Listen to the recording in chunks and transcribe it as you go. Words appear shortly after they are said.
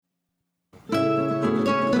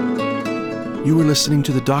You are listening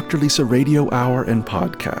to the Dr. Lisa Radio Hour and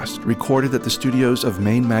Podcast, recorded at the studios of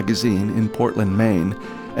Maine Magazine in Portland, Maine,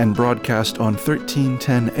 and broadcast on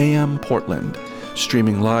 1310 AM Portland,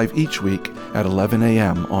 streaming live each week at 11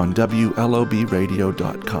 a.m. on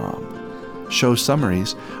WLOBradio.com. Show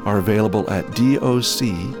summaries are available at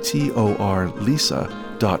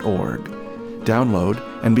doctorlisa.org. Download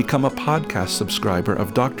and become a podcast subscriber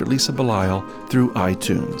of Dr. Lisa Belisle through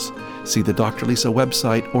iTunes. See the Dr. Lisa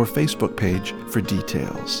website or Facebook page for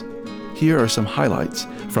details. Here are some highlights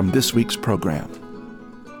from this week's program.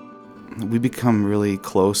 We become really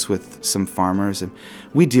close with some farmers, and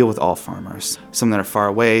we deal with all farmers. Some that are far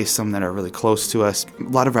away, some that are really close to us. A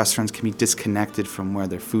lot of restaurants can be disconnected from where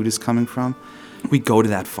their food is coming from. We go to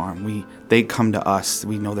that farm. They come to us.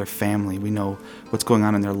 We know their family. We know what's going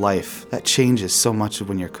on in their life. That changes so much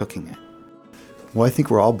when you're cooking it. Well, I think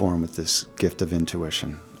we're all born with this gift of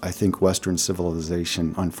intuition. I think Western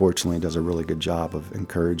civilization, unfortunately, does a really good job of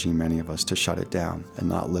encouraging many of us to shut it down and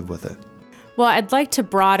not live with it. Well, I'd like to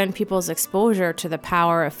broaden people's exposure to the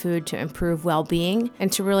power of food to improve well-being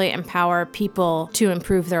and to really empower people to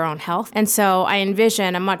improve their own health. And so I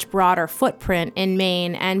envision a much broader footprint in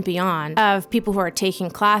Maine and beyond of people who are taking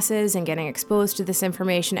classes and getting exposed to this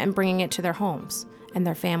information and bringing it to their homes and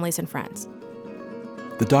their families and friends.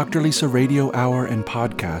 The Dr. Lisa Radio Hour and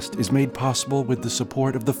Podcast is made possible with the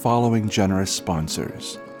support of the following generous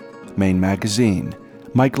sponsors: Maine Magazine,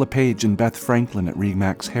 Mike LePage and Beth Franklin at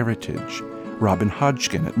Remax Heritage, Robin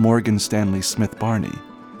Hodgkin at Morgan Stanley Smith Barney,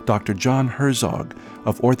 Dr. John Herzog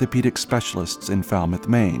of Orthopedic Specialists in Falmouth,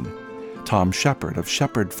 Maine, Tom Shepard of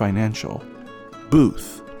Shepard Financial,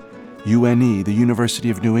 Booth, UNE, the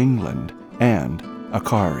University of New England, and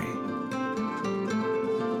Akari.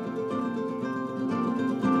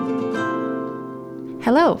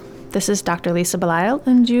 Hello, this is Dr. Lisa Belisle,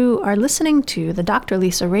 and you are listening to the Dr.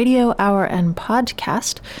 Lisa Radio Hour and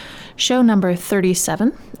Podcast, show number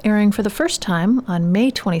 37, airing for the first time on May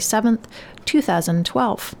 27th,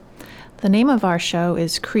 2012. The name of our show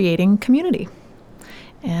is Creating Community.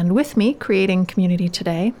 And with me, creating community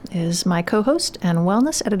today, is my co-host and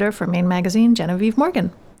wellness editor for Maine Magazine, Genevieve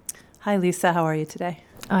Morgan. Hi, Lisa. How are you today?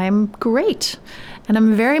 I'm great, and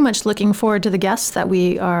I'm very much looking forward to the guests that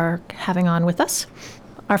we are having on with us.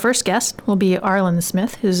 Our first guest will be Arlen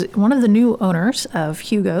Smith, who's one of the new owners of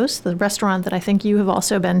Hugo's, the restaurant that I think you have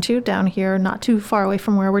also been to down here, not too far away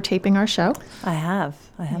from where we're taping our show. I have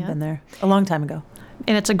been there a long time ago.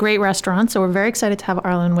 And it's a great restaurant, so we're very excited to have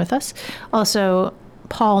Arlen with us. Also,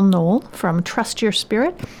 Paul Knoll from Trust Your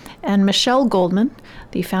Spirit, and Michelle Goldman,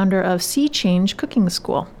 the founder of Sea Change Cooking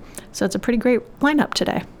School. So it's a pretty great lineup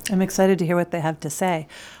today. I'm excited to hear what they have to say.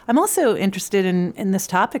 I'm also interested in this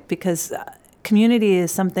topic because community is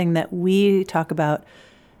something that we talk about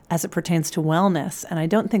as it pertains to wellness, and I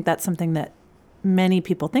don't think that's something that many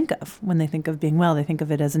people think of when they think of being well. They think of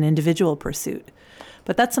it as an individual pursuit.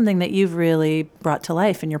 But that's something that you've really brought to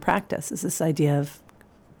life in your practice, is this idea of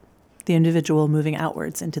the individual moving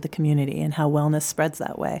outwards into the community and how wellness spreads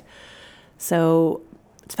that way. So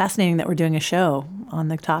it's fascinating that we're doing a show on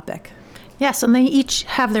the topic. Yes, and they each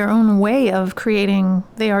have their own way of creating,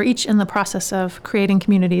 they are each in the process of creating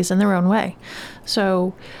communities in their own way.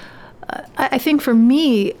 So I think for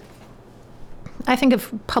me, I think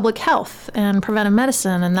of public health and preventive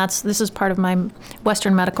medicine, and this is part of my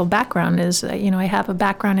Western medical background is, I have a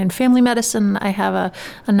background in family medicine, I have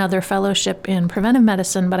another fellowship in preventive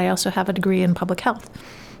medicine, but I also have a degree in public health.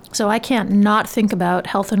 So I can't not think about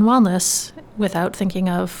health and wellness without thinking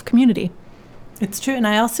of community. It's true, and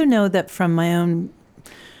I also know that from my own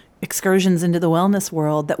excursions into the wellness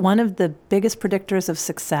world that one of the biggest predictors of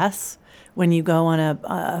success when you go on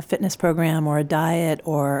a fitness program or a diet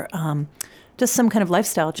or just some kind of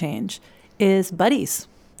lifestyle change is buddies,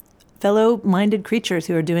 fellow-minded creatures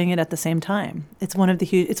who are doing it at the same time. It's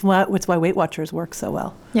it's why Weight Watchers work so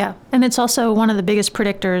well. Yeah, and it's also one of the biggest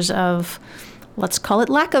predictors of, let's call it,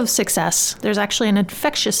 lack of success. There's actually an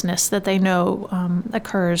infectiousness that they know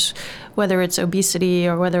occurs, whether it's obesity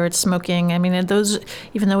or whether it's smoking. I mean, those,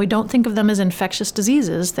 even though we don't think of them as infectious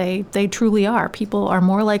diseases, they truly are. People are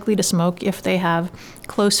more likely to smoke if they have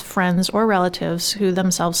close friends or relatives who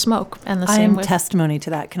themselves smoke. And the same with testimony to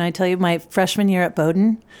that. Can I tell you, my freshman year at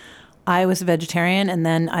Bowdoin, I was a vegetarian, and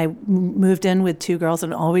then I moved in with two girls,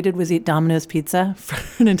 and all we did was eat Domino's pizza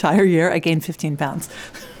for an entire year. I gained 15 pounds.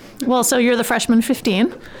 Well, so you're the freshman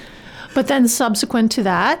 15, but then subsequent to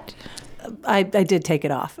that? I did take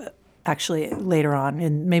it off, actually, later on,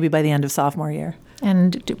 and maybe by the end of sophomore year.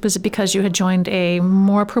 And was it because you had joined a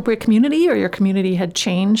more appropriate community, or your community had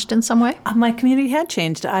changed in some way? My community had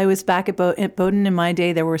changed. I was back at Bowdoin in my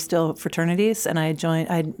day. There were still fraternities, and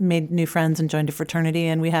I made new friends and joined a fraternity,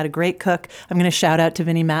 and we had a great cook. I'm going to shout out to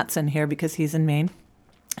Vinnie Matson here because he's in Maine.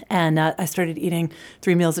 And I started eating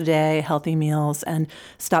 3 meals a day, healthy meals, and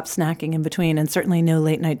stopped snacking in between, and certainly no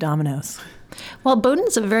late-night Dominoes. Well,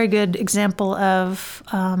 Bowdoin's a very good example of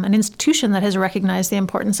an institution that has recognized the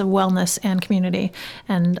importance of wellness and community.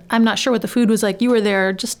 And I'm not sure what the food was like. You were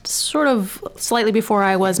there just sort of slightly before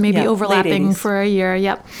I was, maybe overlapping for a year.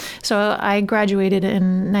 Yep. So I graduated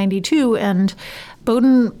in 92, and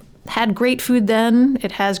Bowdoin had great food then.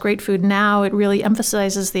 It has great food now. It really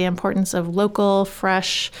emphasizes the importance of local,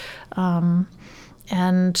 fresh,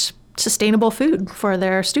 and sustainable food for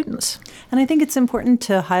their students. And I think it's important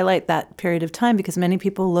to highlight that period of time because many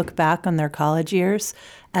people look back on their college years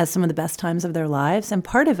as some of the best times of their lives. And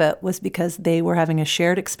part of it was because they were having a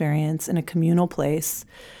shared experience in a communal place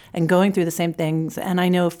and going through the same things. And I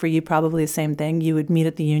know for you probably the same thing. You would meet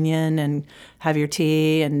at the Union and have your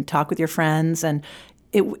tea and talk with your friends. And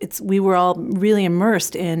we were all really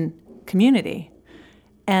immersed in community.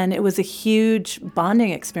 And it was a huge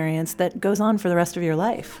bonding experience that goes on for the rest of your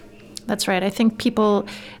life. That's right. I think people,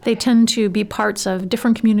 they tend to be parts of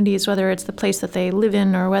different communities, whether it's the place that they live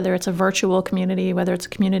in or whether it's a virtual community, whether it's a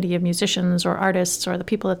community of musicians or artists or the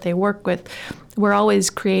people that they work with. We're always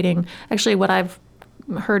creating, actually what I've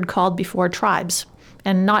heard called before, tribes.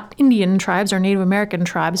 And not Indian tribes or Native American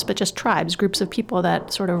tribes, but just tribes, groups of people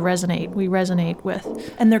that sort of we resonate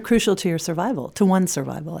with. And they're crucial to your survival, to one's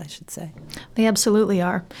survival, I should say. They absolutely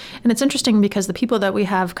are. And it's interesting because the people that we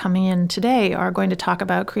have coming in today are going to talk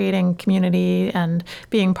about creating community and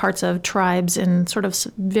being parts of tribes in sort of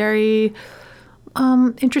very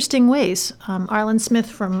interesting ways. Arlen Smith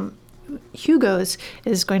from Hugo's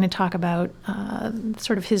is going to talk about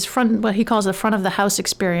sort of his what he calls the front of the house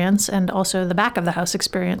experience and also the back of the house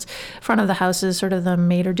experience. Front of the house is sort of the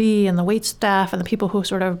maitre d' and the wait staff and the people who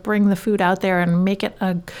sort of bring the food out there and make it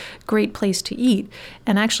a great place to eat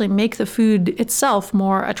and actually make the food itself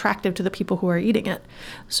more attractive to the people who are eating it.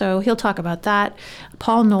 So he'll talk about that.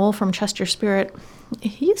 Paul Knoll from Chester Spirit,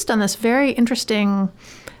 he's done this very interesting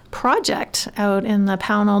project out in the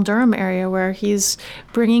Pownell, Durham area where he's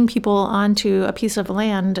bringing people onto a piece of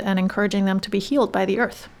land and encouraging them to be healed by the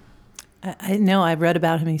earth. I know. I've read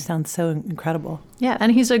about him. He sounds so incredible. Yeah,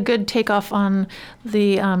 and he's a good takeoff on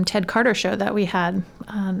the Ted Carter show that we had,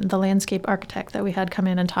 the landscape architect that we had come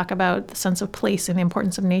in and talk about the sense of place and the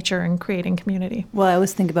importance of nature and creating community. Well, I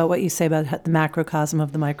always think about what you say about the macrocosm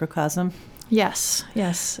of the microcosm. Yes,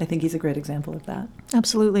 yes. I think he's a great example of that.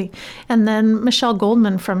 Absolutely. And then Michelle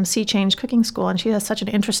Goldman from Sea Change Cooking School, and she has such an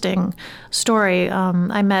interesting story.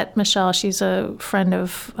 I met Michelle. She's a friend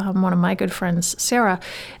of one of my good friends, Sarah,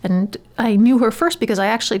 and I knew her first because I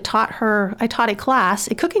actually taught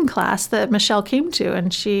a cooking class that Michelle came to,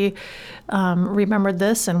 and she remembered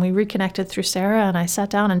this, and we reconnected through Sarah, and I sat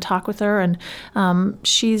down and talked with her, and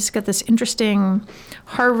she's got this interesting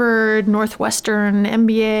Harvard, Northwestern,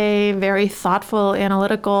 MBA, very thoughtful,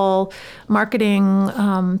 analytical marketing,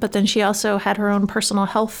 but then she also had her own personal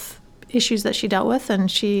health issues that she dealt with,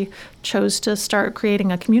 and she chose to start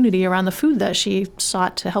creating a community around the food that she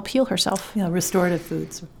sought to help heal herself. Yeah, restorative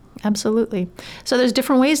foods. Absolutely. So there's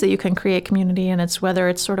different ways that you can create community, and it's whether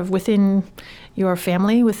it's sort of within your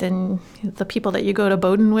family, within the people that you go to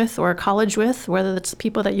Bowdoin with or college with, whether it's the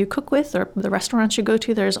people that you cook with or the restaurants you go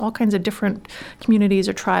to. There's all kinds of different communities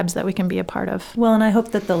or tribes that we can be a part of. Well, and I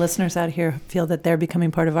hope that the listeners out here feel that they're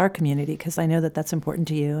becoming part of our community, because I know that that's important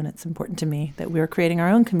to you and it's important to me, that we're creating our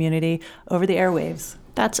own community over the airwaves.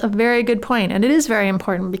 That's a very good point, and it is very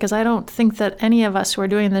important because I don't think that any of us who are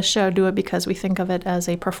doing this show do it because we think of it as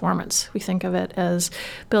a performance. We think of it as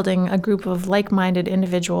building a group of like-minded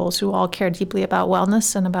individuals who all care deeply about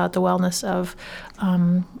wellness and about the wellness of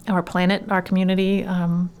our planet, our community.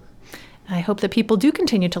 I hope that people do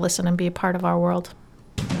continue to listen and be a part of our world.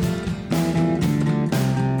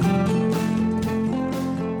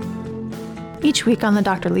 Each week on the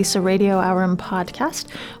Dr. Lisa Radio Hour and podcast,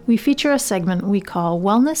 we feature a segment we call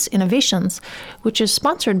Wellness Innovations, which is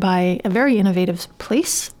sponsored by a very innovative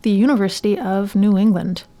place, the University of New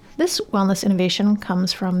England. This wellness innovation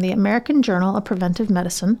comes from the American Journal of Preventive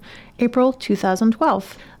Medicine, April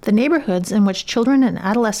 2012. The neighborhoods in which children and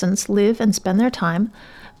adolescents live and spend their time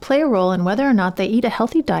play a role in whether or not they eat a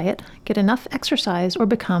healthy diet, get enough exercise, or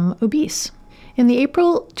become obese. In the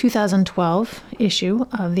April 2012 issue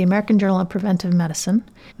of the American Journal of Preventive Medicine,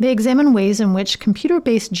 they examine ways in which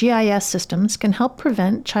computer-based GIS systems can help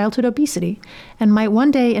prevent childhood obesity and might one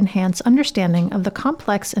day enhance understanding of the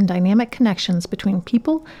complex and dynamic connections between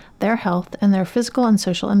people, their health, and their physical and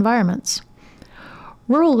social environments.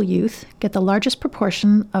 Rural youth get the largest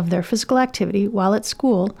proportion of their physical activity while at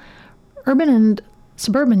school. Urban and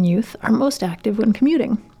suburban youth are most active when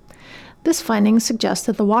commuting. This finding suggests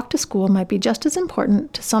that the walk to school might be just as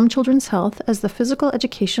important to some children's health as the physical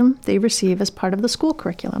education they receive as part of the school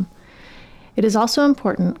curriculum. It is also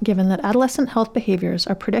important given that adolescent health behaviors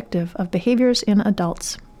are predictive of behaviors in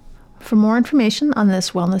adults. For more information on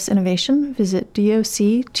this wellness innovation, visit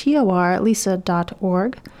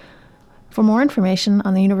doctorlisa.org. For more information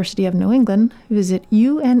on the University of New England, visit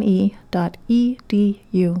une.edu.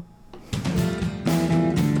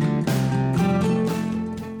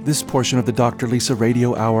 This portion of the Dr. Lisa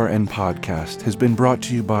Radio Hour and Podcast has been brought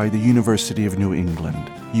to you by the University of New England,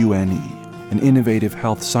 UNE, an innovative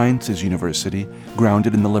health sciences university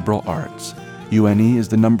grounded in the liberal arts. UNE is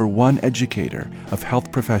the #1 educator of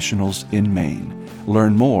health professionals in Maine.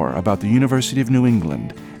 Learn more about the University of New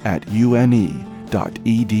England at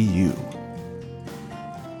une.edu.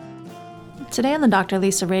 Today on the Dr.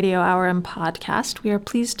 Lisa Radio Hour and Podcast, we are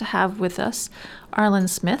pleased to have with us Arlen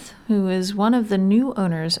Smith, who is one of the new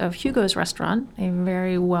owners of Hugo's Restaurant, a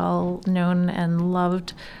very well-known and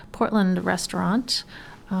loved Portland restaurant,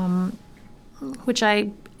 which I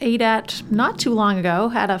ate at not too long ago,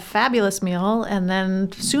 had a fabulous meal, and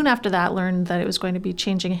then soon after that learned that it was going to be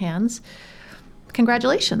changing hands.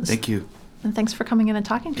 Congratulations. Thank you. And thanks for coming in and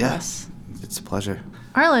talking to us. It's a pleasure.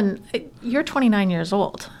 Arlen, you're 29 years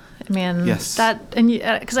old. I mean, yes.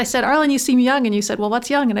 Because I said, Arlen, you seem young, and you said, well,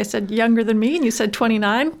 what's young? And I said, younger than me, and you said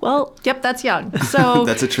 29. Well, yep, that's young. So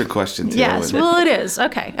That's a trick question, too. Yes, well, it is.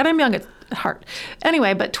 Okay, and I'm young at heart.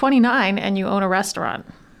 Anyway, but 29, and you own a restaurant.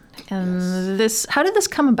 And how did this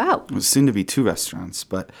come about? It was soon to be 2 restaurants,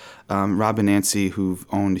 but Rob and Nancy, who've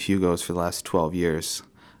owned Hugo's for the last 12 years,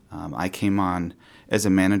 I came on as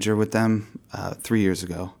a manager with them 3 years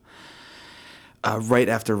ago. Right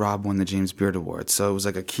after Rob won the James Beard Award. So it was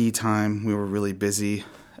like a key time. We were really busy,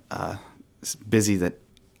 busy that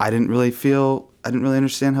I didn't really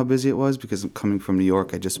understand how busy it was because coming from New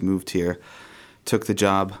York, I just moved here, took the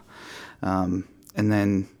job, and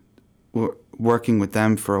then working with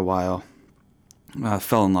them for a while,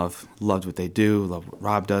 fell in love, loved what they do, loved what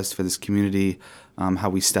Rob does for this community, how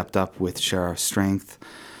we stepped up with Share Our Strength.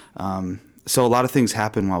 So a lot of things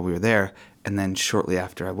happened while we were there, and then shortly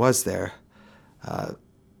after I was there,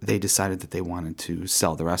 they decided that they wanted to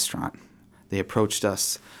sell the restaurant. They approached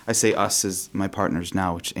us. I say us as my partners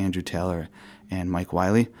now, which Andrew Taylor and Mike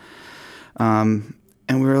Wiley. And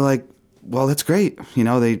we were like, well, that's great. You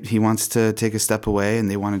know, he wants to take a step away, and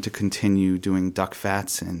they wanted to continue doing duck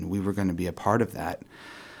fats, and we were going to be a part of that.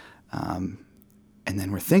 And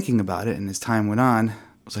then we're thinking about it, and as time went on, I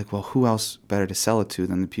was like, well, who else better to sell it to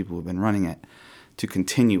than the people who've been running it to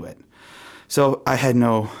continue it? So I had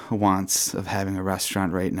no wants of having a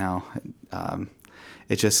restaurant right now.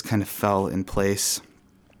 It just kind of fell in place.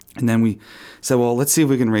 And then we said, well, let's see if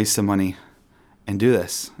we can raise some money and do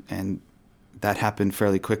this. And that happened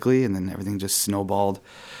fairly quickly, and then everything just snowballed.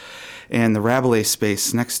 And the Rabelais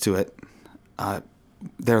space next to it,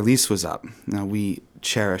 their lease was up. Now, we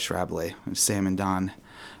cherish Rabelais. Sam and Don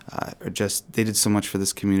they did so much for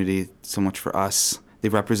this community, so much for us. They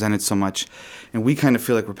represented so much, and we kind of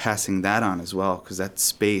feel like we're passing that on as well, because that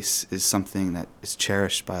space is something that is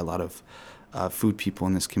cherished by a lot of food people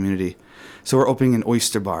in this community. So we're opening an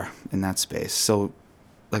oyster bar in that space. So,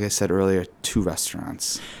 like I said earlier, 2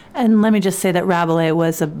 restaurants. And let me just say that Rabelais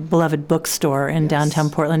was a beloved bookstore in downtown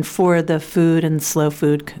Portland for the food and slow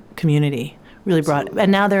food community. Really brought,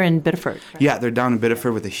 and now they're in Biddeford. Right? Yeah, they're down in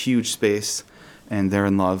Biddeford with a huge space, and they're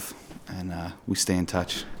in love. And we stay in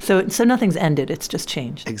touch. So nothing's ended. It's just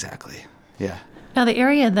changed. Exactly. Yeah. Now, the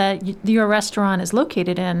area that your restaurant is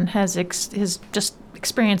located in has just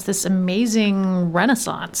experienced this amazing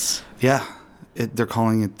renaissance. Yeah. They're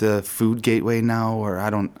calling it the food gateway now, or I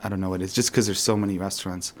don't know what it is, just because there's so many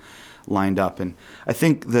restaurants lined up. And I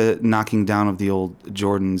think the knocking down of the old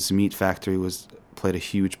Jordan's Meat Factory played a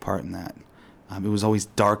huge part in that. It was always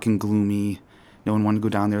dark and gloomy. No one wanted to go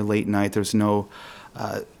down there late night. There's no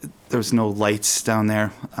lights down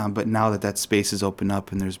there, but now that space is opened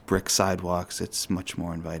up and there's brick sidewalks, it's much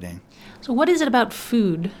more inviting. So what is it about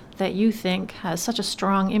food that you think has such a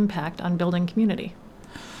strong impact on building community?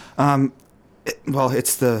 Well,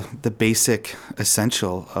 it's the basic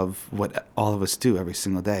essential of what all of us do every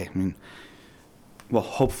single day. I mean, well,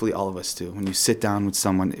 hopefully all of us do. When you sit down with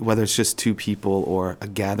someone, whether it's just two people or a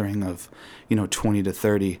gathering of, 20 to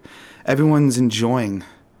 30, everyone's enjoying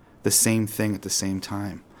the same thing at the same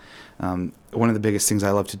time. One of the biggest things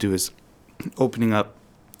I love to do is opening up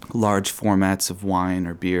large formats of wine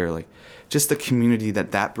or beer, like just the community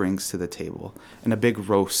that brings to the table, and a big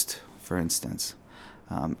roast, for instance.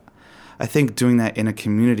 I think doing that in a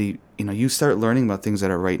community, you start learning about things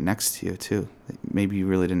that are right next to you too, that maybe you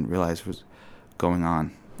really didn't realize was going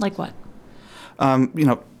on. Like what?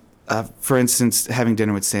 For instance, having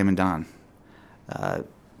dinner with Sam and Don,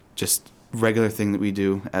 just regular thing that we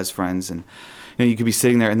do as friends, and you could be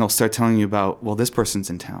sitting there and they'll start telling you about, well, this person's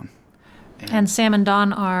in town. And Sam and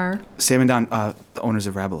Don are? Sam and Don, the owners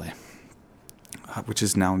of Rabelais, which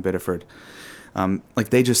is now in Biddeford.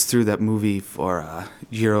 They just threw that movie for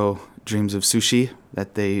Jiro Dreams of Sushi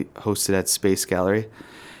that they hosted at Space Gallery.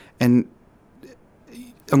 And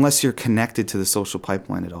unless you're connected to the social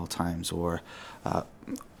pipeline at all times, or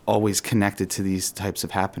always connected to these types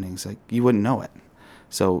of happenings, you wouldn't know it.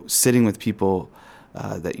 So sitting with people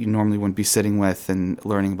that you normally wouldn't be sitting with and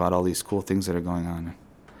learning about all these cool things that are going on,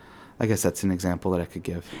 I guess that's an example that I could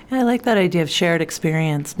give. I like that idea of shared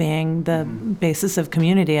experience being the basis of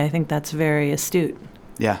community. I think that's very astute.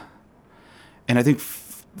 Yeah. And I think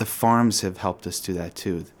the farms have helped us do that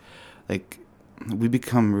too. We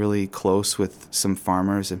become really close with some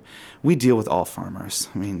farmers, and we deal with all farmers.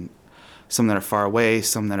 I mean, some that are far away,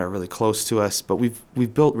 some that are really close to us, but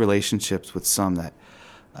we've built relationships with some that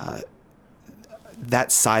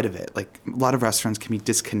that side of it. A lot of restaurants can be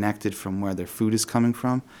disconnected from where their food is coming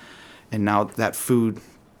from. And now that food,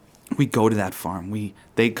 we go to that farm.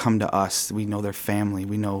 They come to us. We know their family.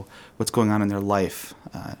 We know what's going on in their life.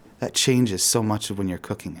 That changes so much when you're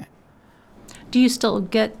cooking it. Do you still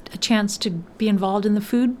get a chance to be involved in the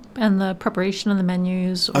food and the preparation of the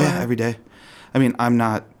menus? Oh, yeah, every day. I mean, I'm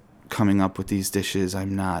not coming up with these dishes.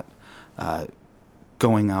 I'm not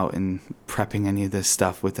going out and prepping any of this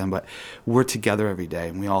stuff with them. But we're together every day,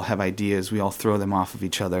 and we all have ideas. We all throw them off of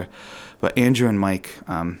each other. But Andrew and Mike,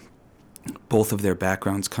 both of their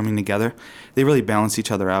backgrounds coming together, they really balance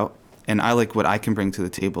each other out. And I like what I can bring to the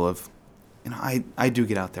table of, I do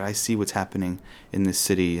get out there. I see what's happening in this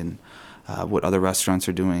city and what other restaurants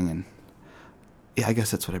are doing. And yeah, I guess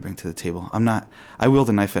that's what I bring to the table. I wield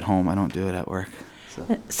a knife at home. I don't do it at work.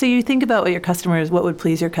 So you think about what would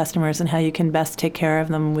please your customers, and how you can best take care of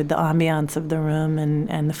them with the ambiance of the room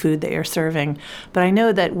and the food that you're serving. But I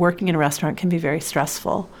know that working in a restaurant can be very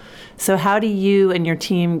stressful. So how do you and your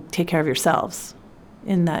team take care of yourselves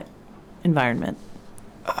in that environment?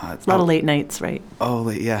 A lot of late nights, right? Oh,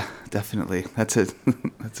 yeah, definitely. That's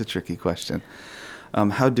a tricky question.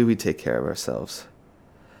 How do we take care of ourselves?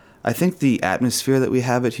 I think the atmosphere that we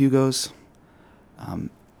have at Hugo's,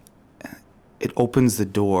 it opens the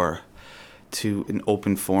door to an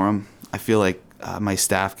open forum. I feel like my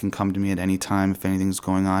staff can come to me at any time if anything's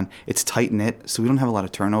going on. It's tight-knit, so we don't have a lot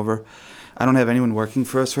of turnover. I don't have anyone working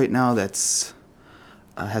for us right now that's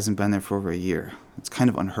hasn't been there for over a year. It's kind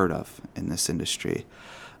of unheard of in this industry.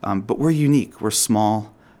 But we're unique. We're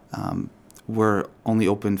small. We're only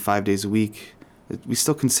open 5 days a week. We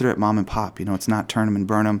still consider it mom and pop. It's not turn 'em and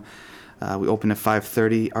burn 'em. We open at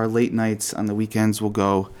 5:30. Our late nights on the weekends will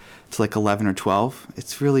go to 11 or 12.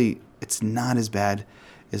 It's not as bad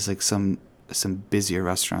as some busier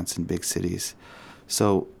restaurants in big cities.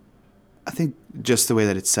 So I think just the way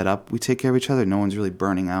that it's set up, we take care of each other. No one's really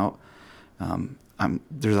burning out.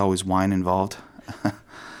 There's always wine involved.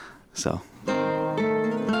 So.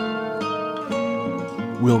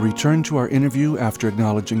 We'll return to our interview after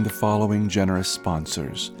acknowledging the following generous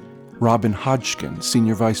sponsors. Robin Hodgkin,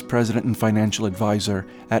 Senior Vice President and Financial Advisor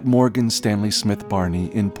at Morgan Stanley Smith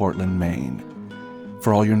Barney in Portland, Maine.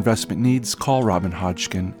 For all your investment needs, call Robin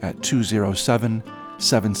Hodgkin at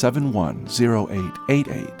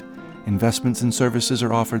 207-771-0888. Investments and services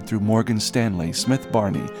are offered through Morgan Stanley Smith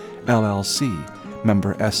Barney, LLC,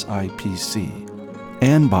 member SIPC.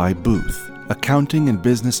 And by Booth, Accounting and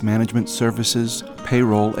Business Management Services,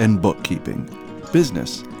 Payroll and Bookkeeping.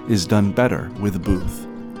 Business is done better with Booth.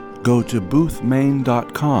 Go to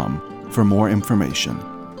boothmaine.com for more information.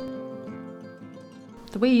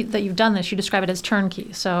 The way that you've done this, you describe it as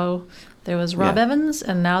turnkey. So there was Rob Evans,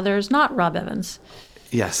 and now there's not Rob Evans.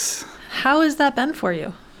 Yes. How has that been for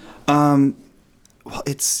you? Well,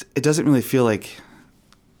 it doesn't really feel like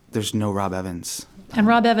there's no Rob Evans. And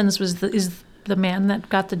Rob Evans is the man that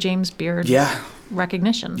got the James Beard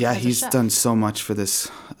recognition. Yeah, he's done so much for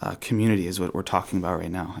this community is what we're talking about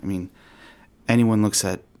right now. I mean, anyone looks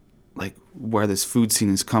at where this food scene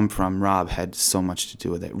has come from, Rob had so much to do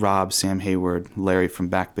with it. Rob, Sam Hayward, Larry from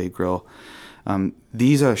Back Bay Grill.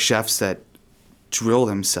 These are chefs that drill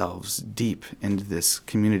themselves deep into this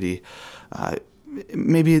community.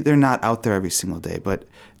 Maybe they're not out there every single day, but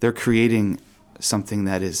they're creating something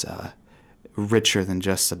that is richer than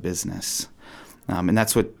just a business. And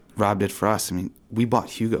that's what Rob did for us. I mean, we bought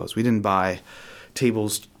Hugo's. We didn't buy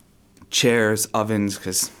tables, chairs, ovens,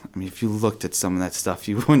 because, I mean, if you looked at some of that stuff,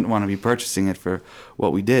 you wouldn't want to be purchasing it for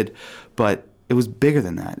what we did. But it was bigger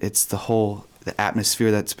than that. It's the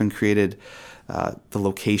atmosphere that's been created, the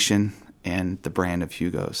location, and the brand of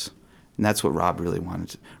Hugo's. And that's what Rob really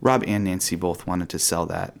wanted. Rob and Nancy both wanted to sell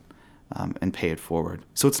that and pay it forward.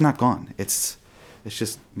 So it's not gone. It's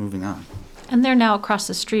just moving on. And they're now across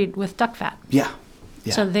the street with Duck Fat. Yeah.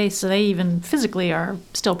 So they even physically are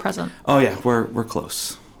still present. Oh yeah, we're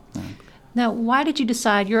close. Now, why did you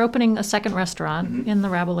decide, you're opening a second restaurant in the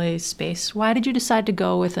Rabelais space. Why did you decide to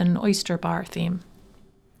go with an oyster bar theme?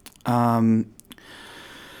 Well,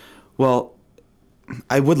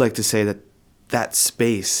 I would like to say that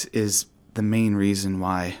space is the main reason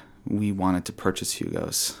why we wanted to purchase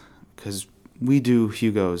Hugo's, because we do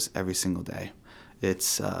Hugo's every single day.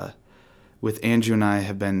 It's with Andrew and I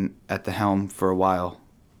have been at the helm for a while.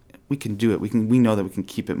 We can do it. We know that we can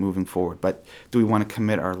keep it moving forward. But do we want to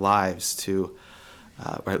commit our lives to,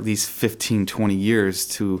 or at least 15, 20 years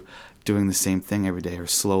to doing the same thing every day or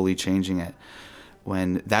slowly changing it?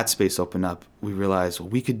 When that space opened up, we realized, well,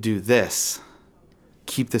 we could do this,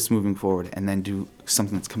 keep this moving forward, and then do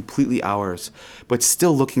something that's completely ours, but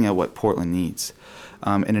still looking at what Portland needs.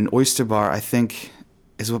 And an oyster bar, I think,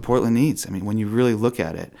 is what Portland needs. I mean, when you really look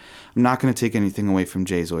at it, I'm not going to take anything away from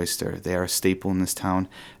Jay's Oyster. They are a staple in this town.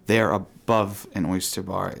 They are above an oyster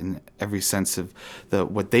bar in every sense of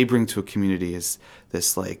what they bring to a community is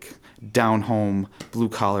this like down-home,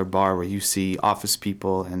 blue-collar bar where you see office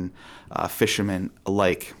people and fishermen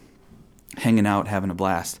alike hanging out, having a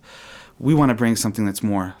blast. We want to bring something that's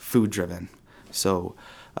more food-driven. So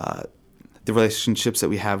the relationships that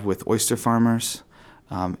we have with oyster farmers,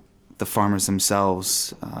 the farmers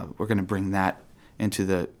themselves, we're going to bring that into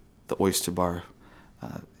the oyster bar.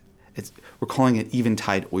 We're calling it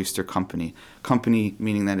Eventide Oyster Company. Company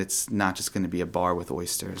meaning that it's not just going to be a bar with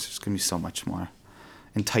oysters. There's going to be so much more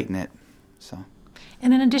and tight-knit. So.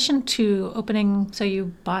 And in addition to opening, so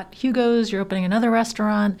you bought Hugo's, you're opening another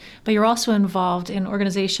restaurant, but you're also involved in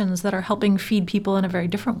organizations that are helping feed people in a very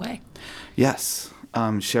different way. Yes.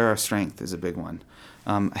 Share Our Strength is a big one.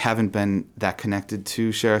 I haven't been that connected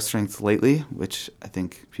to Share Our Strength lately, which I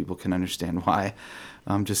think people can understand why.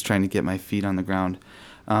 I'm just trying to get my feet on the ground.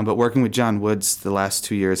 But working with John Woods the last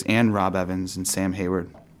 2 years and Rob Evans and Sam Hayward,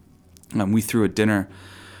 we threw a dinner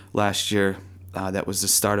last year that was the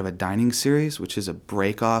start of a dining series, which is a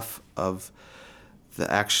break-off of the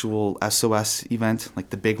actual SOS event, like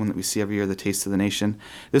the big one that we see every year, the Taste of the Nation.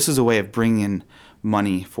 This is a way of bringing in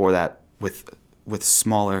money for that with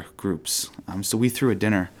smaller groups. So we threw a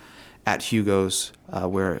dinner at Hugo's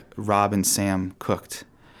where Rob and Sam cooked,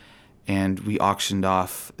 and we auctioned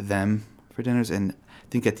off them for dinners. And I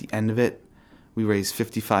think at the end of it, we raised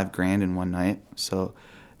 $55,000 in one night. So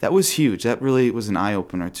that was huge. That really was an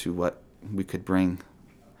eye-opener to what we could bring,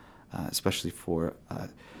 especially for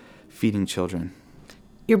feeding children.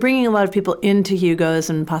 You're bringing a lot of people into Hugo's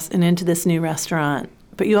and into this new restaurant,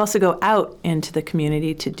 but you also go out into the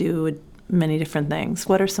community to do many different things.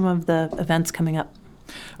 What are some of the events coming up?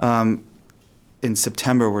 In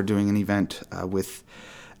September, we're doing an event with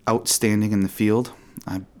Outstanding in the Field.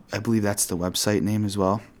 I believe that's the website name as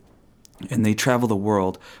well. And they travel the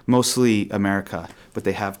world, mostly America, but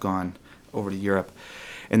they have gone over to Europe.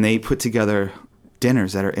 And they put together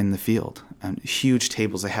dinners that are in the field, and huge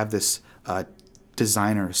tables. They have this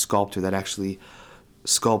designer, sculptor that actually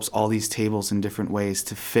sculpts all these tables in different ways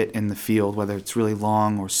to fit in the field, whether it's really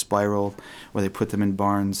long or spiral, or they put them in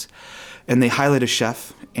barns. And they highlight a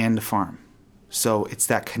chef and a farm. So it's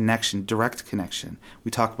that connection, direct connection.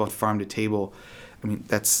 We talk about farm to table. I mean,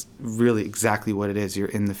 that's really exactly what it is. You're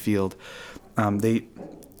in the field. They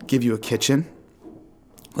give you a kitchen,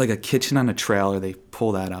 like a kitchen on a trailer. They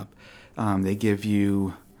pull that up. They give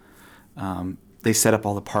you, they set up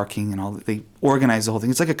all the parking and they organize the whole thing.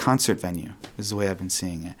 It's like a concert venue is the way I've been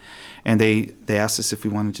seeing it. And they asked us if we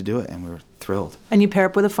wanted to do it, and we were thrilled. And you pair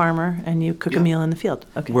up with a farmer and you cook a meal in the field.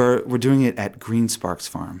 Okay. We're doing it at Green Spark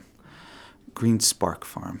Farm.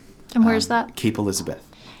 And where's that? Cape Elizabeth.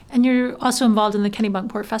 And you're also involved in the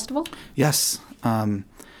Kennebunkport Festival? Yes.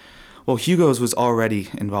 Well, Hugo's was already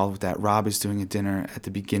involved with that. Rob is doing a dinner at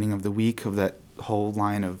the beginning of the week of that whole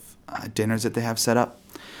line of dinners that they have set up.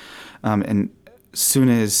 And as soon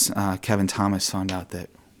as Kevin Thomas found out that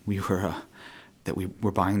we were that we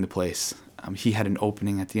were buying the place. He had an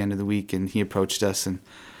opening at the end of the week, and he approached us, and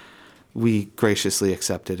we graciously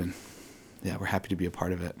accepted, and yeah, we're happy to be a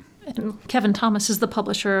part of it. And Kevin Thomas is the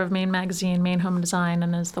publisher of Maine Magazine, Maine Home Design,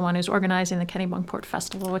 and is the one who's organizing the Kennebunkport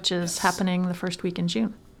Festival, which is happening the first week in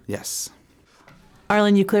June. Yes.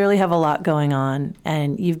 Arlen, you clearly have a lot going on,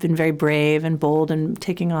 and you've been very brave and bold in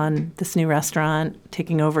taking on this new restaurant,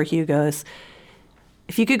 taking over Hugo's.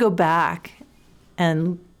 If you could go back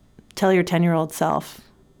and tell your 10-year-old self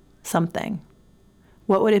something,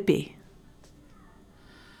 what would it be?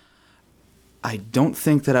 I don't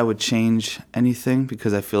think that I would change anything,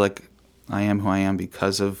 because I feel like I am who I am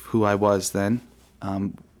because of who I was then.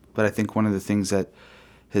 But I think one of the things that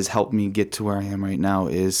has helped me get to where I am right now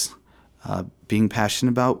is being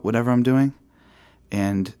passionate about whatever I'm doing,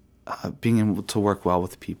 and being able to work well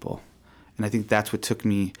with people. And I think that's what took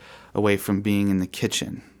me away from being in the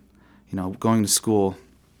kitchen. You know, going to school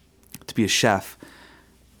to be a chef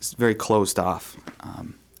is very closed off,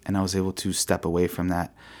 and I was able to step away from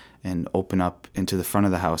that and open up into the front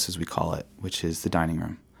of the house, as we call it, which is the dining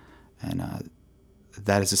room. And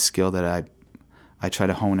that is a skill that I try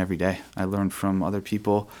to hone every day. I learned from other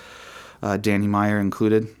people, Danny Meyer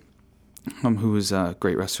included, who is a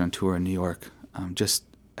great restaurateur in New York. Just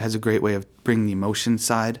has a great way of bringing the emotion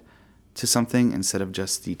side to something instead of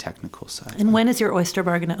just the technical side. And when is your oyster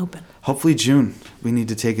bar going to open? Hopefully June. We need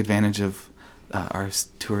to take advantage of our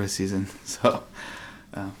tourist season. So.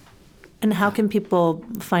 And how can people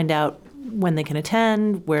find out when they can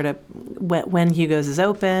attend, when Hugo's is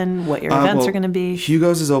open, what your events are going to be?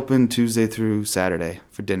 Hugo's is open Tuesday through Saturday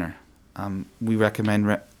for dinner. We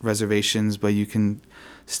recommend reservations, but you can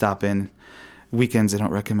stop in. Weekends, I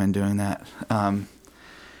don't recommend doing that.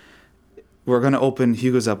 We're going to open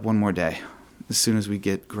Hugo's up one more day as soon as we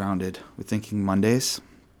get grounded. We're thinking Mondays.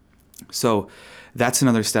 So that's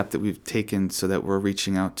another step that we've taken so that we're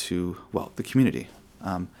reaching out to, the community.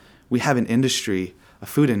 We have an industry, a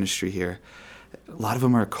food industry here. A lot of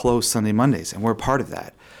them are closed Sunday, Mondays, and we're a part of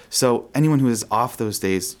that. So anyone who is off those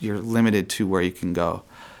days, you're limited to where you can go.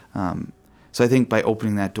 So I think by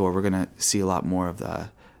opening that door, we're going to see a lot more of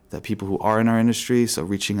the people who are in our industry. So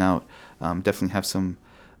reaching out, definitely have some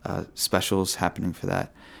specials happening for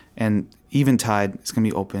that. And Eventide is going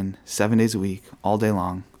to be open 7 days a week, all day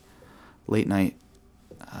long, late night.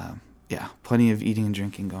 Plenty of eating and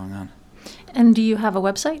drinking going on. And do you have a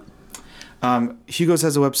website? Hugo's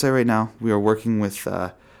has a website right now. We are working with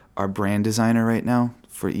our brand designer right now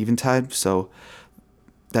for Eventide, so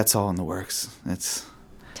that's all in the works.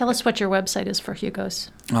 Tell us what your website is for Hugo's.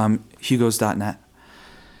 Hugos.net.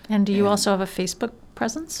 And do you also have a Facebook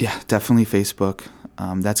presence? Yeah, definitely Facebook.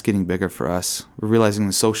 That's getting bigger for us. We're realizing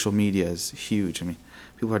the social media is huge. I mean,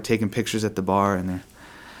 people are taking pictures at the bar, and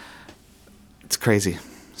it's crazy.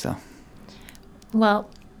 So. Well,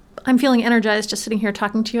 I'm feeling energized just sitting here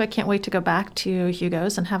talking to you. I can't wait to go back to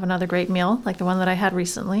Hugo's and have another great meal like the one that I had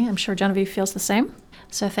recently. I'm sure Genevieve feels the same.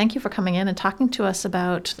 So thank you for coming in and talking to us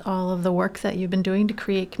about all of the work that you've been doing to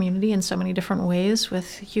create community in so many different ways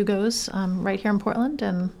with Hugo's right here in Portland.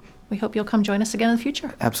 And we hope you'll come join us again in the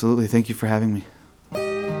future. Absolutely. Thank you for having me.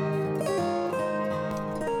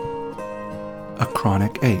 A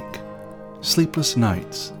chronic ache, sleepless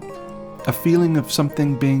nights, a feeling of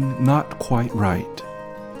something being not quite right.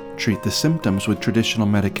 Treat the symptoms with traditional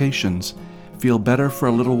medications, feel better for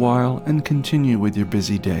a little while, and continue with your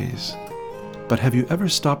busy days. But have you ever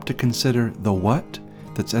stopped to consider the what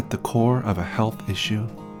that's at the core of a health issue?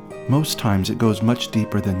 Most times it goes much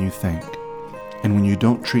deeper than you think. And when you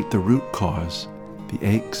don't treat the root cause, the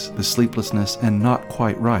aches, the sleeplessness, and not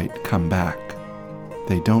quite right come back.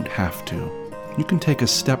 They don't have to. You can take a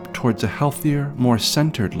step towards a healthier, more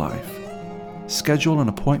centered life. Schedule an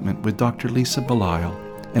appointment with Dr. Lisa Belisle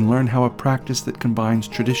and learn how a practice that combines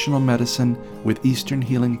traditional medicine with Eastern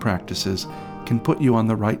healing practices can put you on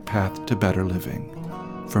the right path to better living.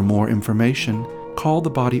 For more information, call the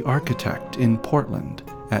Body Architect in Portland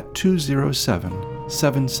at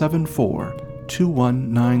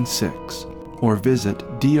 207-774-2196 or visit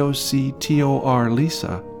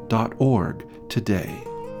doctorlisa.org today.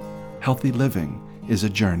 Healthy living is a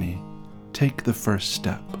journey. Take the first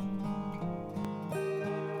step.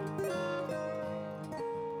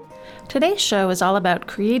 Today's show is all about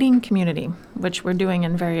creating community, which we're doing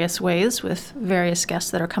in various ways with various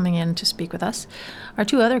guests that are coming in to speak with us. Our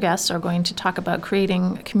two other guests are going to talk about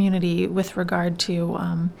creating community with regard to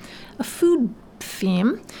a food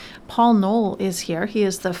theme. Paul Knoll is here. He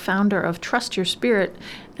is the founder of Trust Your Spirit,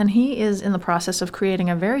 and he is in the process of creating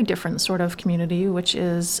a very different sort of community, which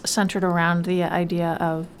is centered around the idea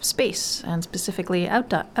of space, and specifically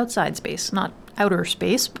outside space, not outer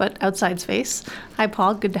space, but outside space. Hi,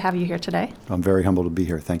 Paul. Good to have you here today. I'm very humbled to be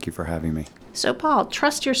here. Thank you for having me. So, Paul,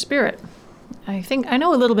 trust your spirit. I think I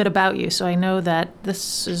know a little bit about you, so I know that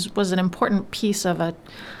was an important piece of a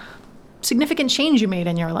significant change you made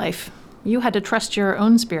in your life. You had to trust your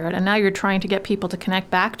own spirit, and now you're trying to get people to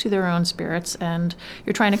connect back to their own spirits, and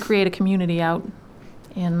you're trying to create a community out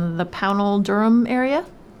in the Pownal-Durham area?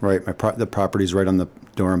 Right. The property's right on the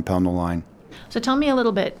Durham-Pownal line. So tell me a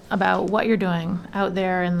little bit about what you're doing out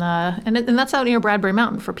there and that's out near Bradbury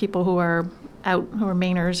Mountain for people who are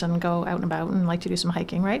Mainers and go out and about and like to do some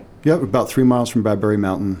hiking, right? Yeah, about 3 miles from Bradbury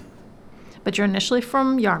Mountain. But you're initially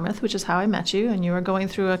from Yarmouth, which is how I met you, and you were going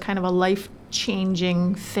through a kind of a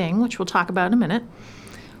life-changing thing, which we'll talk about in a minute.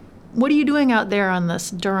 What are you doing out there on this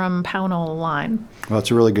Durham-Pownal line? Well, that's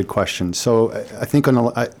a really good question. So I think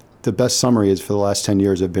the best summary is for the last 10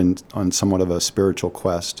 years I've been on somewhat of a spiritual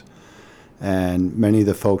quest. And many of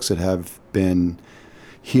the folks that have been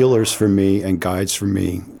healers for me and guides for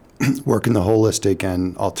me work in the holistic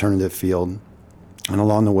and alternative field. And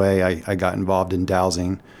along the way, I got involved in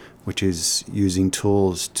dowsing, which is using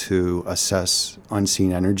tools to assess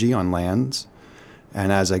unseen energy on lands.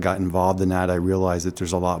 And as I got involved in that, I realized that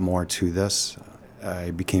there's a lot more to this.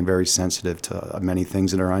 I became very sensitive to many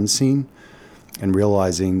things that are unseen, and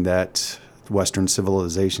realizing that Western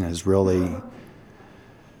civilization has really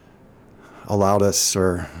allowed us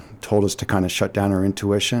or told us to kind of shut down our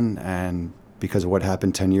intuition. And because of what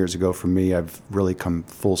happened 10 years ago for me, I've really come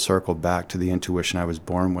full circle back to the intuition I was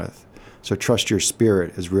born with. So trust your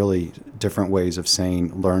spirit is really different ways of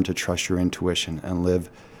saying learn to trust your intuition and live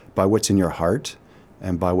by what's in your heart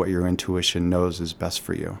and by what your intuition knows is best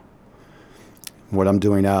for you. What I'm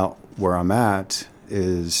doing out where I'm at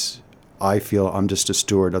is I feel I'm just a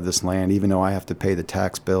steward of this land, even though I have to pay the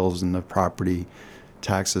tax bills and the property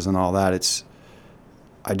taxes and all that.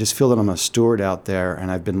 I just feel that I'm a steward out there,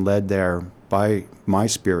 and I've been led there by my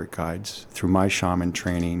spirit guides, through my shaman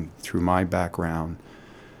training, through my background,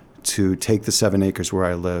 to take the 7 acres where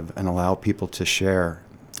I live and allow people to share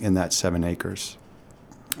in that 7 acres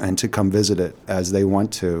and to come visit it as they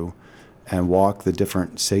want to and walk the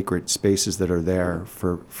different sacred spaces that are there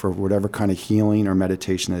for whatever kind of healing or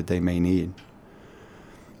meditation that they may need.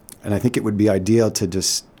 And I think it would be ideal to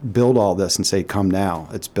just build all this and say, come now,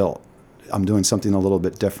 it's built. I'm doing something a little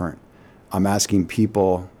bit different. I'm asking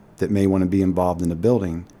people that may want to be involved in the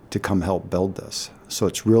building to come help build this. So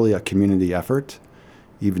it's really a community effort,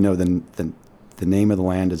 even though the name of the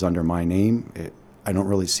land is under my name. I don't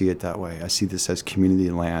really see it that way. I see this as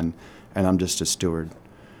community land, and I'm just a steward,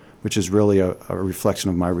 which is really a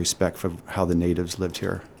reflection of my respect for how the natives lived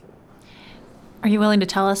here. Are you willing to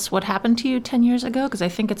tell us what happened to you 10 years ago? Because I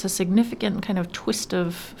think it's a significant kind of twist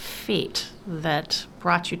of fate that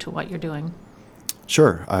brought you to what you're doing.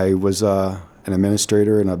 Sure. I was an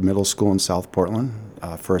administrator in a middle school in South Portland,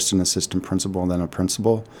 first an assistant principal and then a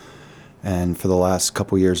principal. And for the last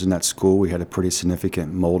couple years in that school, we had a pretty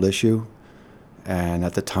significant mold issue. And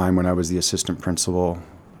at the time when I was the assistant principal,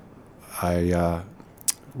 I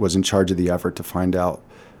was in charge of the effort to find out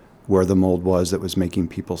where the mold was that was making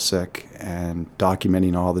people sick and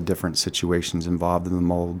documenting all the different situations involved in the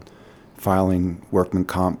mold, filing workman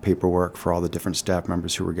comp paperwork for all the different staff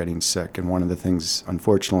members who were getting sick. And one of the things,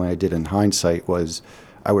 unfortunately, I did in hindsight was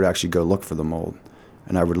I would actually go look for the mold,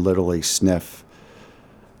 and I would literally sniff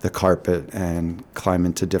the carpet and climb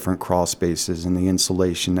into different crawl spaces and the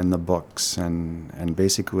insulation and the books. And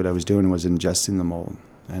basically what I was doing was ingesting the mold.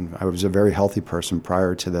 And I was a very healthy person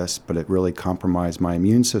prior to this, but it really compromised my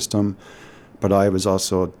immune system. But I was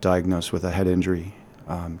also diagnosed with a head injury,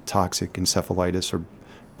 toxic encephalitis or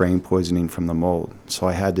brain poisoning from the mold. So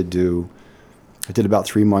I did about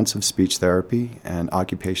 3 months of speech therapy and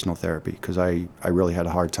occupational therapy because I really had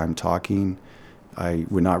a hard time talking. I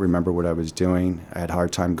would not remember what I was doing. I had a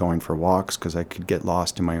hard time going for walks because I could get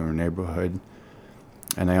lost in my own neighborhood.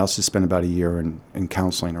 And I also spent about a year in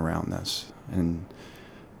counseling around this. And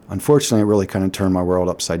unfortunately, it really kind of turned my world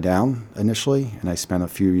upside down initially, and I spent a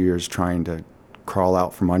few years trying to crawl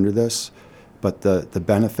out from under this. But the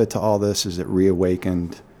benefit to all this is it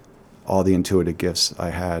reawakened all the intuitive gifts I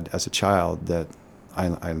had as a child that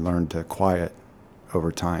I learned to quiet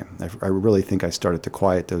over time. I really think I started to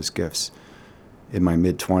quiet those gifts in my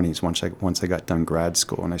mid-20s once I got done grad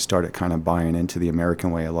school, and I started kind of buying into the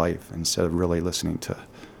American way of life instead of really listening to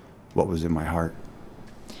what was in my heart.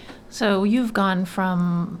 So you've gone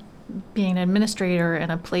from being an administrator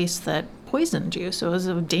in a place that poisoned you, so it was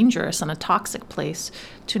a dangerous and a toxic place,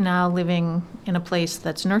 to now living in a place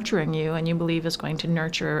that's nurturing you and you believe is going to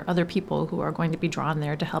nurture other people who are going to be drawn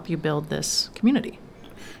there to help you build this community.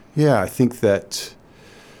 Yeah, I think that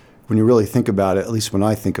when you really think about it, at least when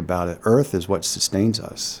I think about it, Earth is what sustains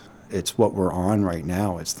us. It's what we're on right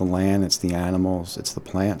now. It's the land, it's the animals, it's the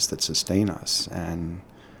plants that sustain us. And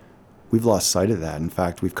we've lost sight of that. In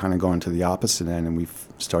fact, we've kind of gone to the opposite end, and we've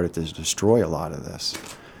started to destroy a lot of this.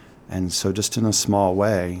 And so just in a small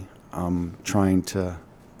way, I'm trying to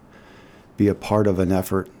be a part of an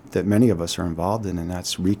effort that many of us are involved in, and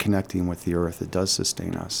that's reconnecting with the earth that does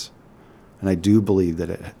sustain us. And I do believe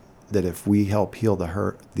that if we help heal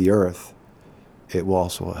the earth, it will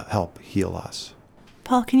also help heal us.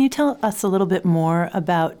 Paul, can you tell us a little bit more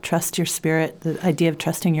about trust your spirit, the idea of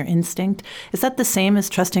trusting your instinct? Is that the same as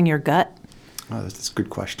trusting your gut? Oh, that's a good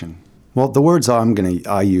question. Well, the words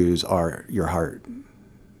I use are your heart.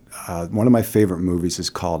 One of my favorite movies is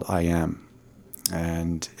called I Am,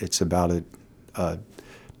 and it's about a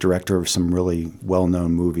director of some really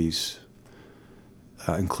well-known movies,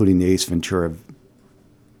 including the Ace Ventura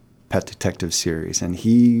Pet Detective series. And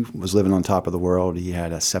he was living on top of the world. He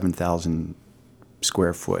had a 7,000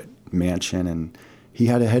 square foot mansion, and he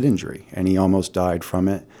had a head injury, and he almost died from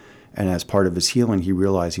it. And as part of his healing, he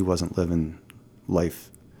realized he wasn't living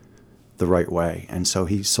life the right way. And so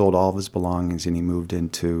he sold all of his belongings, and he moved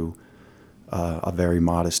into a very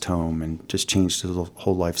modest home and just changed his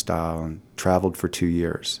whole lifestyle, and traveled for 2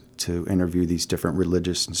 years to interview these different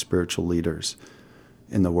religious and spiritual leaders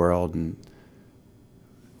in the world. And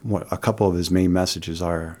a couple of his main messages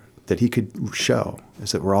are that he could show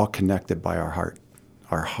is that we're all connected by our heart.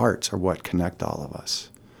 Our hearts are what connect all of us.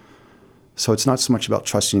 So it's not so much about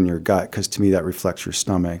trusting in your gut, because to me that reflects your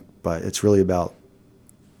stomach, but it's really about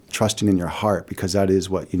trusting in your heart, because that is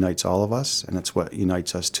what unites all of us, and it's what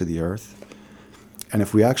unites us to the earth. And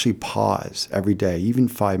if we actually pause every day, even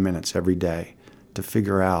 5 minutes every day, to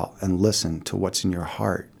figure out and listen to what's in your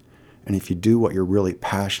heart, and if you do what you're really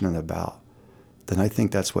passionate about, then I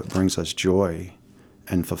think that's what brings us joy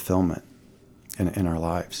and fulfillment in our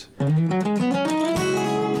lives.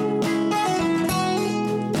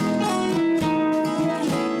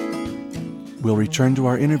 We'll return to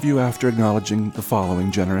our interview after acknowledging the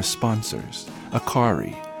following generous sponsors.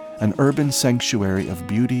 Akari, an urban sanctuary of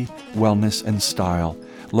beauty, wellness, and style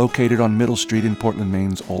located on Middle Street in Portland,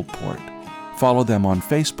 Maine's Old Port. Follow them on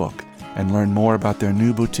Facebook and learn more about their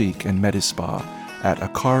new boutique and Medispa at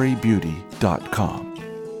akaribeauty.com.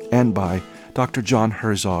 And by Dr. John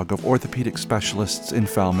Herzog of Orthopedic Specialists in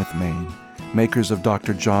Falmouth, Maine, makers of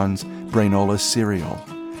Dr. John's Brainola cereal.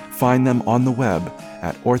 Find them on the web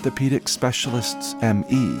at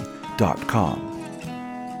orthopedicspecialistsme.com.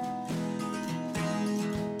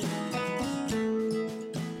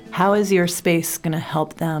 How is your space going to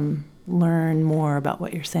help them learn more about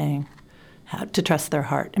what you're saying? How to trust their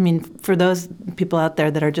heart? I mean, for those people out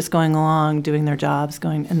there that are just going along, doing their jobs,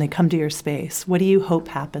 and they come to your space, what do you hope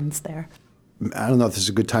happens there? I don't know if this is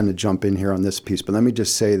a good time to jump in here on this piece, but let me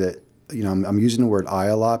just say that, I'm using the word I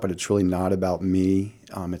a lot, but it's really not about me.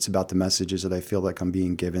 It's about the messages that I feel like I'm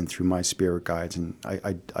being given through my spirit guides, and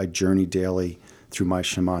I journey daily through my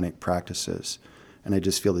shamanic practices, and I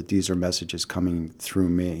just feel that these are messages coming through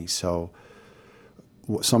me. So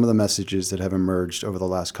some of the messages that have emerged over the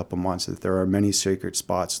last couple of months, that there are many sacred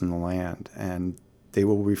spots in the land, and they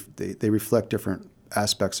reflect different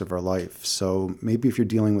aspects of our life. So maybe if you're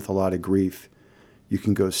dealing with a lot of grief, you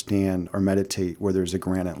can go stand or meditate where there's a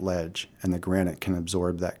granite ledge, and the granite can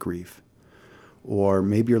absorb that grief. Or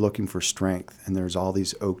maybe you're looking for strength, and there's all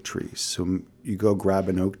these oak trees. So you go grab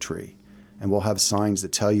an oak tree, and we'll have signs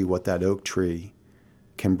that tell you what that oak tree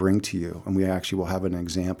can bring to you. And we actually will have an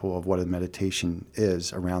example of what a meditation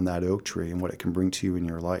is around that oak tree and what it can bring to you in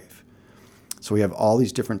your life. So we have all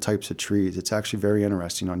these different types of trees. It's actually very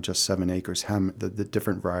interesting on just 7 acres, the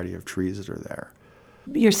different variety of trees that are there.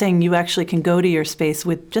 You're saying you actually can go to your space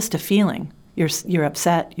with just a feeling. You're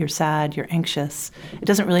upset, you're sad, you're anxious. It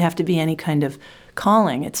doesn't really have to be any kind of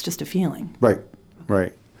calling. It's just a feeling. Right.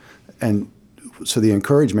 And so the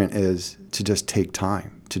encouragement is to just take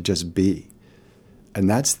time, to just be. And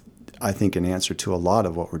that's, I think, an answer to a lot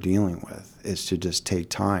of what we're dealing with, is to just take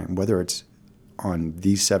time, whether it's on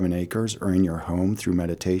these 7 acres or in your home through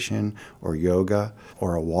meditation or yoga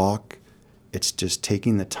or a walk. It's just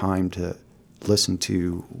taking the time to listen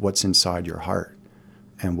to what's inside your heart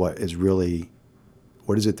and what is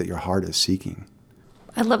it that your heart is seeking.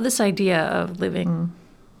 I love this idea of living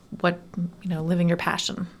your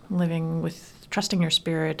passion, living with trusting your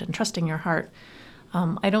spirit and trusting your heart.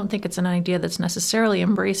 I don't think it's an idea that's necessarily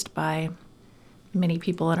embraced by many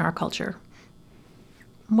people in our culture.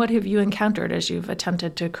 What have you encountered as you've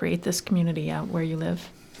attempted to create this community out where you live?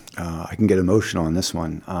 I can get emotional on this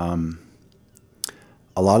one.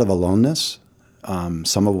 A lot of aloneness,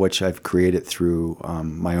 some of which I've created through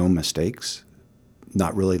my own mistakes,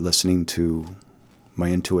 not really listening to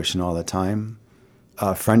my intuition all the time.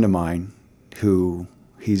 A friend of mine who,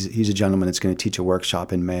 he's a gentleman that's going to teach a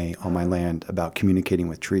workshop in May on my land about communicating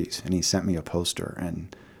with trees, and he sent me a poster.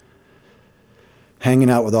 And hanging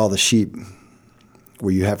out with all the sheep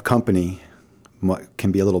where you have company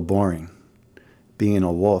can be a little boring. Being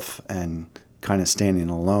a wolf and kind of standing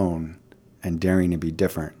alone and daring to be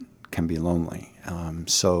different can be lonely.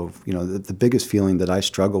 So, the biggest feeling that I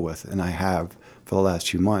struggle with, and I have for the last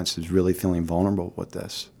few months, is really feeling vulnerable with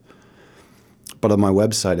this. But on my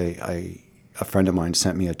website, a friend of mine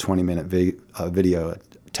sent me a 20-minute video, a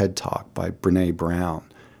TED Talk by Brene Brown,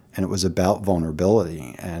 and it was about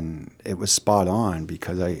vulnerability, and it was spot on,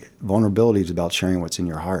 because vulnerability is about sharing what's in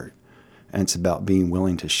your heart, and it's about being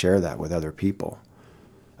willing to share that with other people.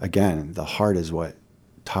 Again, the heart is what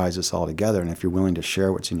ties us all together, and if you're willing to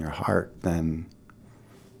share what's in your heart, then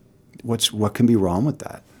what can be wrong with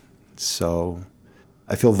that? So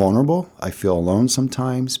I feel vulnerable, I feel alone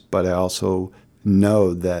sometimes, but I also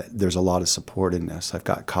know that there's a lot of support in this. I've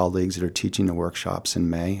got colleagues that are teaching the workshops in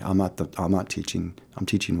May. I'm not teaching. I'm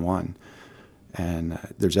teaching one, and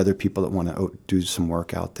there's other people that want to do some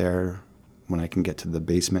work out there. When I can get to the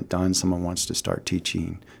basement done, someone wants to start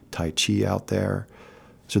teaching Tai Chi out there.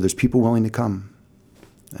 So there's people willing to come,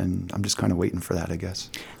 and I'm just kind of waiting for that, I guess.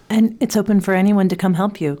 And it's open for anyone to come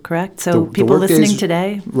help you, correct? So people listening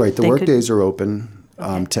today, right? The work days are open.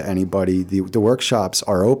 To anybody. The workshops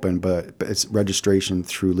are open, but it's registration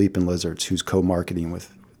through Leapin' Lizards, who's co-marketing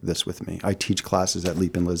with me. I teach classes at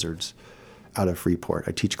Leapin' Lizards out of Freeport.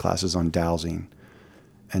 I teach classes on dowsing,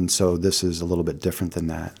 and so this is a little bit different than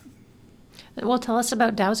that. Well, tell us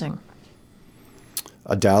about dowsing.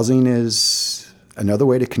 Dowsing is another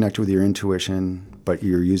way to connect with your intuition, but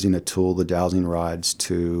you're using a tool, the dowsing rods,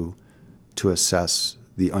 to assess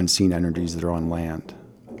the unseen energies that are on land.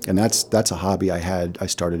 And that's a hobby I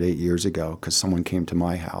started 8 years ago because someone came to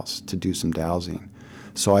my house to do some dowsing.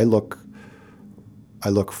 So I look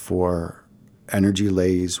for energy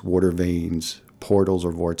lays, water veins, portals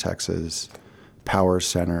or vortexes, power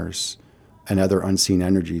centers, and other unseen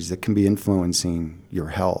energies that can be influencing your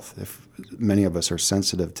health. If many of us are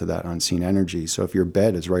sensitive to that unseen energy. So if your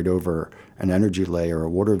bed is right over an energy lay or a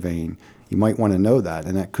water vein, you might want to know that,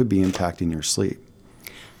 and that could be impacting your sleep.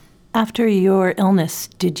 After your illness,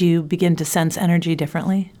 did you begin to sense energy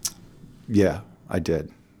differently? Yeah, I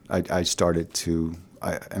did. I started to,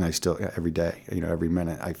 and I still, every day, every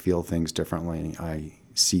minute, I feel things differently. I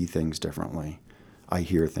see things differently. I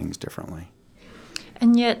hear things differently.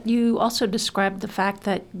 And yet you also described the fact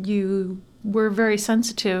that you were very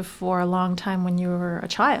sensitive for a long time when you were a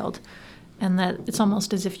child, and that it's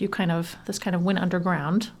almost as if this kind of went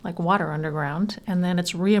underground, like water underground, and then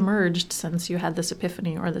it's reemerged since you had this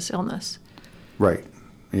epiphany or this illness. Right,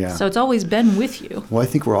 yeah. So it's always been with you. Well, I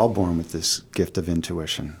think we're all born with this gift of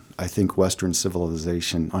intuition. I think Western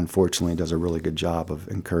civilization, unfortunately, does a really good job of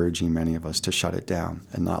encouraging many of us to shut it down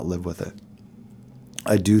and not live with it.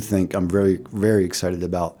 I do think I'm very, very excited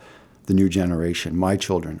about the new generation. My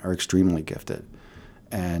children are extremely gifted.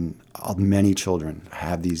 And many children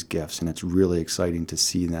have these gifts, and it's really exciting to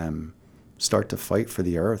see them start to fight for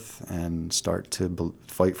the earth and start to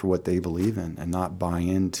fight for what they believe in and not buy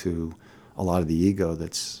into a lot of the ego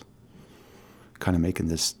that's kind of making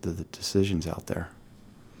the decisions out there.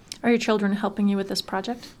 Are your children helping you with this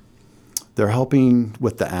project? They're helping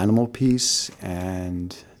with the animal piece,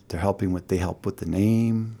 and they help with the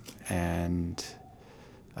name, and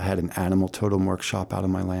I had an animal totem workshop out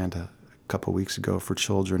on my land a couple of weeks ago for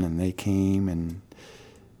children, and they came, and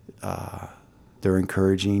they're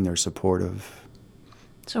encouraging, they're supportive.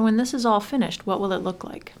 So when this is all finished, what will it look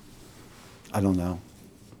like? I don't know,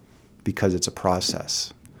 because it's a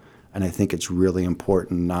process, and I think it's really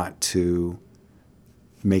important not to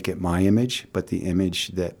make it my image, but the image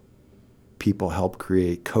that people help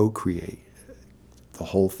create, co-create. The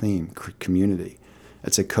whole theme, community.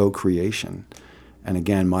 It's a co-creation. And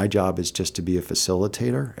again, my job is just to be a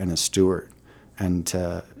facilitator and a steward, and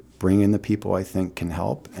to bring in the people I think can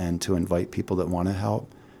help, and to invite people that want to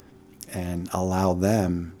help, and allow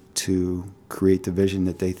them to create the vision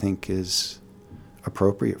that they think is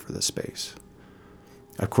appropriate for the space.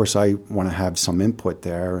 Of course, I want to have some input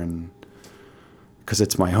there, and because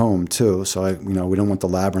it's my home too, so we don't want the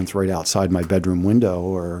labyrinth right outside my bedroom window,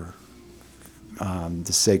 or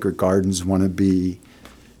the sacred gardens want to be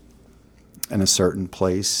in a certain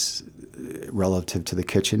place relative to the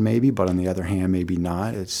kitchen maybe, but on the other hand, maybe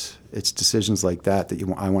not. It's decisions like that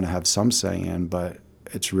I want to have some say in, but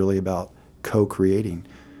it's really about co-creating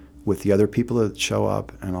with the other people that show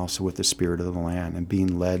up and also with the spirit of the land and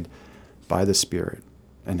being led by the spirit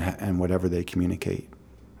and whatever they communicate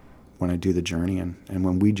when I do the journeying and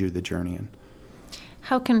when we do the journeying.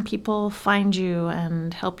 How can people find you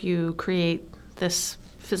and help you create this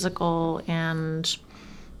physical and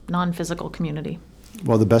non-physical community?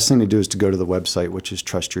 Well, the best thing to do is to go to the website, which is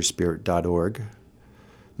trustyourspirit.org.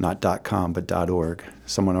 Not .com, but .org.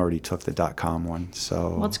 Someone already took the .com one,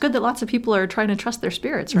 so... Well, it's good that lots of people are trying to trust their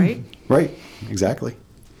spirits, right? Right, exactly.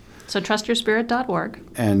 So trustyourspirit.org.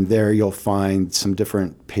 And there you'll find some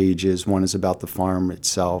different pages. One is about the farm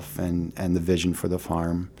itself and the vision for the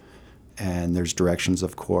farm. And there's directions,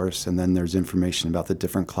 of course, and then there's information about the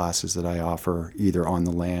different classes that I offer, either on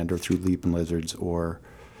the land or through Leaping Lizards or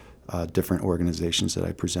different organizations that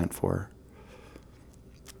I present for.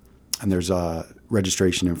 And there's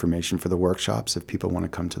registration information for the workshops if people want to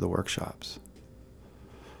come to the workshops.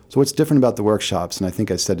 So what's different about the workshops, and I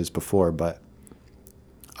think I said this before, but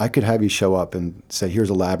I could have you show up and say, here's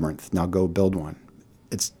a labyrinth, now go build one.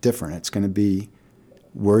 It's different. It's going to be,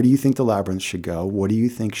 where do you think the labyrinth should go? What do you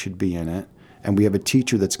think should be in it? And we have a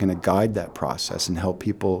teacher that's going to guide that process and help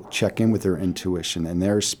people check in with their intuition and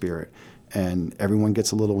their spirit. And everyone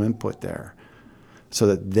gets a little input there so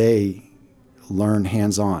that they learn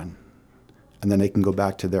hands-on. And then they can go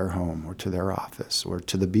back to their home or to their office or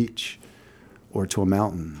to the beach or to a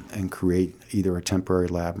mountain and create either a temporary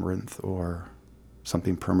labyrinth or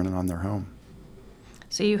something permanent on their home.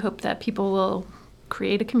 So you hope that people will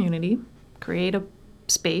create a community, create a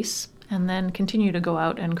space, and then continue to go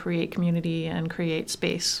out and create community and create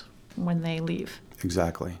space when they leave.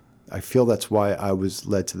 Exactly. I feel that's why I was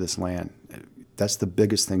led to this land. That's the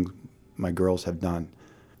biggest thing my girls have done.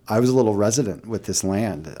 I was a little resident with this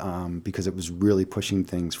land because it was really pushing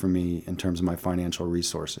things for me in terms of my financial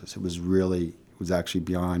resources. It was actually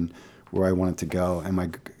beyond where I wanted to go.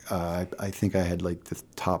 And I think I had like the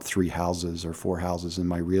top 3 houses or 4 houses in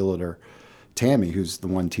my realtor, Tammy, who's the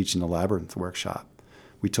one teaching the Labyrinth workshop.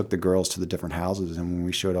 We took the girls to the different houses, and when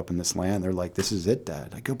we showed up in this land, they're like, this is it,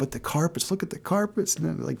 Dad. I go, but the carpets, look at the carpets. And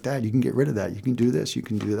they're like, Dad, you can get rid of that. You can do this, you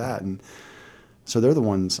can do that. And so they're the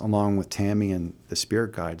ones, along with Tammy and the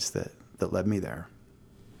spirit guides, that led me there.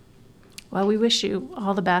 Well, we wish you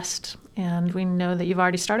all the best, and we know that you've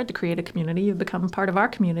already started to create a community. You've become part of our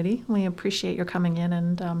community. We appreciate your coming in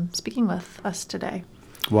and speaking with us today.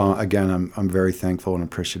 Well, again, I'm very thankful and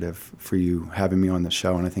appreciative for you having me on the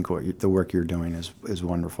show, and I think the work you're doing is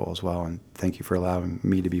wonderful as well, and thank you for allowing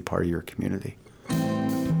me to be part of your community.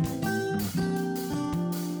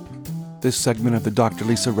 This segment of the Dr.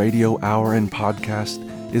 Lisa Radio Hour and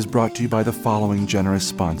Podcast is brought to you by the following generous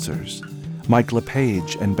sponsors: Mike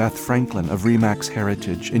LePage and Beth Franklin of RE/MAX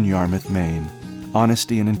Heritage in Yarmouth, Maine.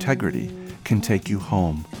 Honesty and integrity can take you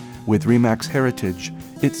home. With RE/MAX Heritage,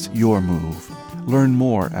 it's your move. Learn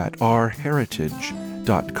more at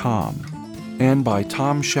rheritage.com. And by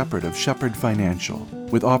Tom Shepard of Shepard Financial.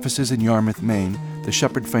 With offices in Yarmouth, Maine, the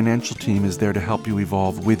Shepard Financial team is there to help you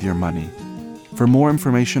evolve with your money. For more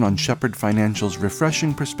information on Shepard Financial's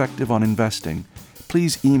refreshing perspective on investing,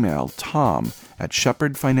 please email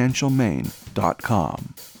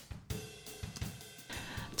tom@shepardfinancialmaine.com.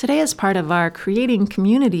 Today, as part of our Creating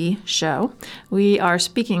Community show, we are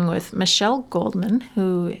speaking with Michelle Goldman,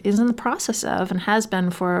 who is in the process of, and has been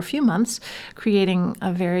for a few months, creating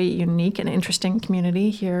a very unique and interesting community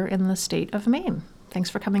here in the state of Maine. Thanks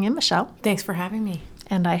for coming in, Michelle. Thanks for having me.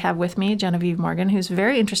 And I have with me Genevieve Morgan, who's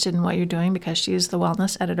very interested in what you're doing because she's the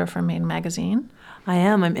wellness editor for Maine Magazine. I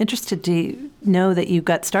am. I'm interested to know that you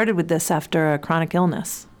got started with this after a chronic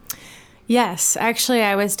illness. Yes, actually,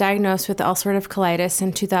 I was diagnosed with ulcerative colitis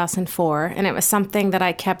in 2004, and it was something that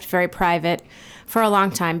I kept very private for a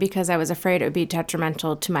long time because I was afraid it would be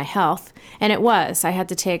detrimental to my health. And it was. I had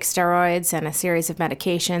to take steroids and a series of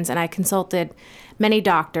medications, and I consulted many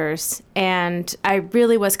doctors, and I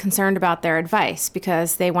really was concerned about their advice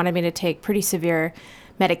because they wanted me to take pretty severe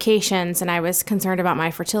medications, and I was concerned about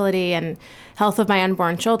my fertility and health of my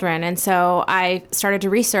unborn children. And so I started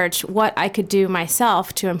to research what I could do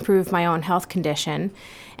myself to improve my own health condition.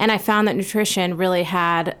 And I found that nutrition really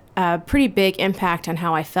had a pretty big impact on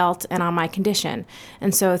how I felt and on my condition.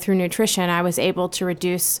 And so through nutrition, I was able to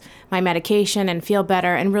reduce my medication and feel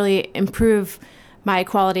better and really improve my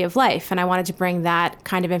quality of life. And I wanted to bring that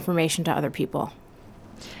kind of information to other people.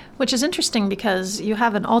 Which is interesting because you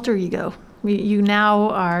have an alter ego. You now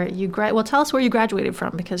are, well, tell us where you graduated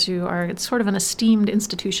from because it's sort of an esteemed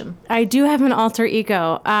institution. I do have an alter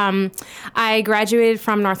ego. I graduated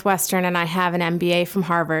from Northwestern and I have an MBA from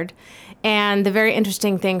Harvard. And the very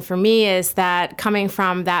interesting thing for me is that coming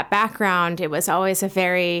from that background, it was always a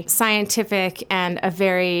very scientific and a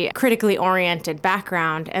very critically oriented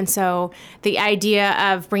background. And so the idea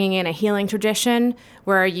of bringing in a healing tradition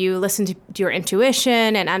where you listen to your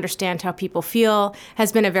intuition and understand how people feel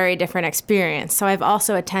has been a very different experience. So I've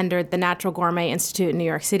also attended the Natural Gourmet Institute in New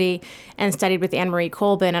York City and studied with Anne-Marie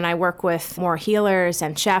Colbin, and I work with more healers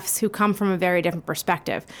and chefs who come from a very different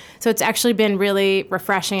perspective. So it's actually been really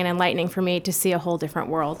refreshing and enlightening for me to see a whole different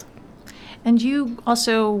world. And you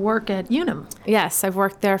also work at Unum. Yes, I've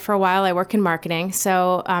worked there for a while. I work in marketing.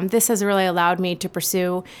 So this has really allowed me to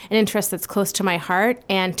pursue an interest that's close to my heart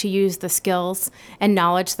and to use the skills and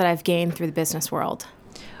knowledge that I've gained through the business world.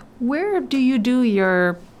 Where do you do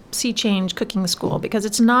your Sea Change cooking school? Because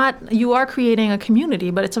it's not, you are creating a community,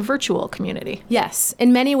 but it's a virtual community. Yes.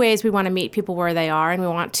 In many ways, we want to meet people where they are, and we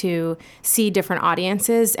want to see different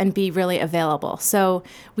audiences and be really available. So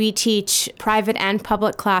we teach private and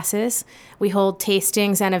public classes. We hold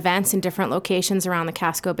tastings and events in different locations around the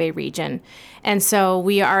Casco Bay region. And so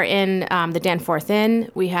we are in the Danforth Inn.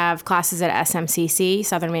 We have classes at SMCC,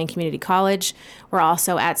 Southern Maine Community College. We're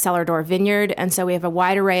also at Cellar Door Vineyard. And so we have a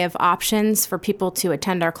wide array of options for people to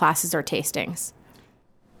attend our classes or tastings.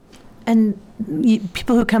 And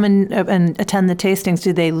people who come in and attend the tastings,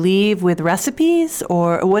 do they leave with recipes,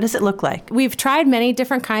 or what does it look like? We've tried many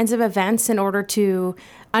different kinds of events in order to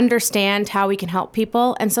understand how we can help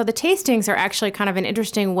people. And so the tastings are actually kind of an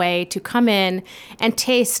interesting way to come in and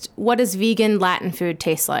taste what does vegan Latin food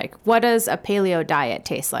taste like? What does a paleo diet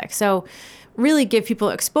taste like? So really give people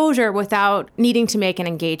exposure without needing to make an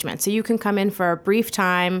engagement. So you can come in for a brief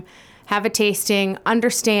time, have a tasting,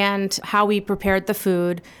 understand how we prepared the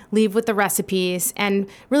food, leave with the recipes, and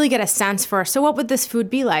really get a sense for, so what would this food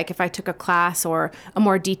be like if I took a class or a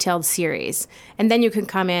more detailed series? And then you can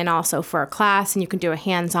come in also for a class and you can do a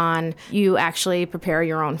hands-on. You actually prepare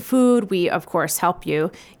your own food. We, of course, help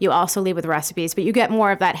you. You also leave with recipes, but you get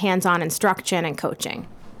more of that hands-on instruction and coaching.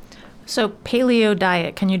 So paleo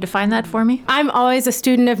diet, can you define that for me? I'm always a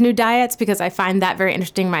student of new diets because I find that very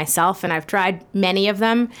interesting myself, and I've tried many of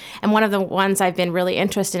them. And one of the ones I've been really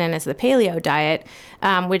interested in is the paleo diet,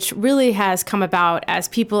 which really has come about as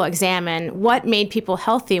people examine what made people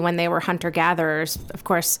healthy when they were hunter-gatherers, of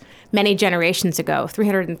course, many generations ago,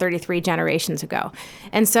 333 generations ago.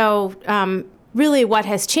 And so really what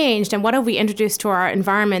has changed and what have we introduced to our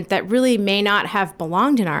environment that really may not have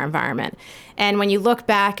belonged in our environment. And when you look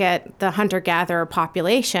back at the hunter-gatherer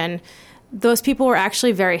population, those people were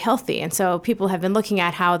actually very healthy. And so people have been looking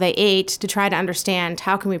at how they ate to try to understand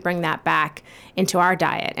how can we bring that back into our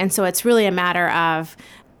diet. And so it's really a matter of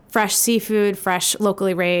fresh seafood, fresh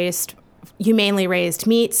locally raised, humanely raised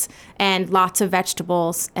meats, and lots of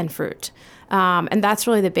vegetables and fruit. And that's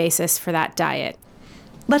really the basis for that diet.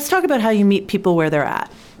 Let's talk about how you meet people where they're at.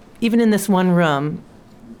 Even in this one room,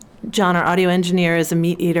 John, our audio engineer, is a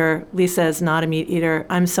meat eater. Lisa is not a meat eater.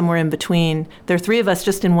 I'm somewhere in between. There are three of us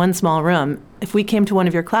just in one small room. If we came to one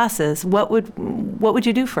of your classes, what would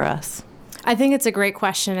you do for us? I think it's a great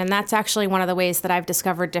question, and that's actually one of the ways that I've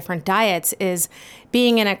discovered different diets is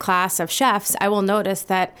being in a class of chefs. I will notice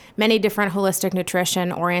that many different holistic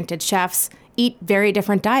nutrition-oriented chefs eat very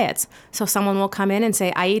different diets. So someone will come in and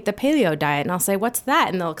say, I eat the paleo diet. And I'll say, what's that?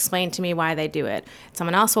 And they'll explain to me why they do it.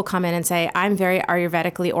 Someone else will come in and say, I'm very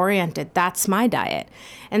Ayurvedically oriented. That's my diet.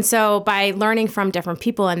 And so by learning from different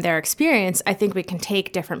people and their experience, I think we can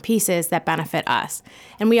take different pieces that benefit us.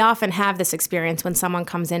 And we often have this experience when someone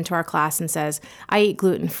comes into our class and says, I eat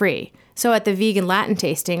gluten-free. So at the Vegan Latin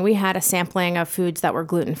tasting, we had a sampling of foods that were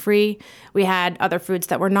gluten-free. We had other foods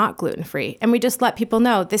that were not gluten-free. And we just let people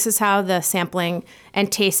know this is how the sampling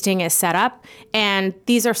and tasting is set up. And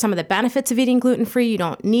these are some of the benefits of eating gluten-free. You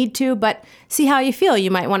don't need to, but see how you feel.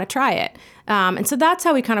 You might want to try it. And so that's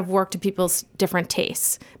how we kind of work to people's different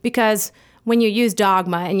tastes. Because when you use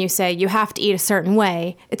dogma and you say you have to eat a certain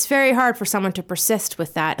way, it's very hard for someone to persist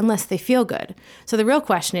with that unless they feel good. So the real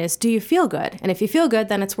question is, do you feel good? And if you feel good,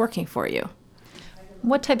 then it's working for you.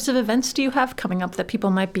 What types of events do you have coming up that people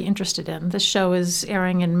might be interested in? This show is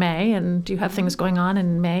airing in May, and do you have things going on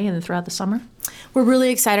in May and throughout the summer? We're really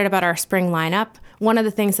excited about our spring lineup. One of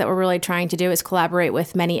the things that we're really trying to do is collaborate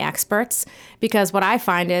with many experts, because what I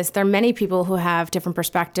find is there are many people who have different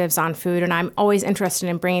perspectives on food, and I'm always interested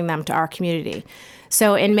in bringing them to our community.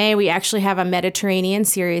 So in May, we actually have a Mediterranean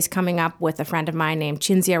series coming up with a friend of mine named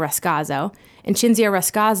Cinzia Rascazzo. And Cinzia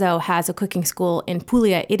Rascazzo has a cooking school in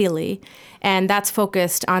Puglia, Italy, and that's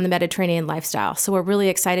focused on the Mediterranean lifestyle. So we're really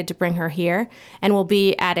excited to bring her here, and we'll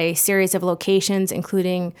be at a series of locations,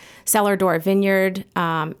 including Cellar Door Vineyard,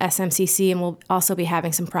 SMCC, and we'll also be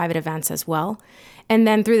having some private events as well. And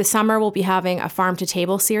then through the summer, we'll be having a farm to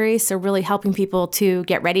table series. So really helping people to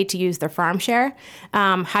get ready to use their farm share.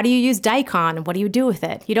 How do you use daikon? What do you do with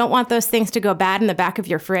it? You don't want those things to go bad in the back of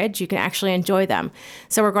your fridge. You can actually enjoy them.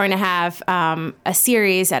 So we're going to have a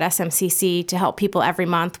series at SMCC to help people every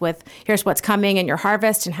month with here's what's coming in your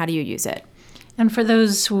harvest and how do you use it. And for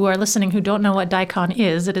those who are listening who don't know what daikon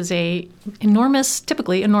is, it is a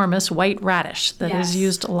typically enormous white radish that is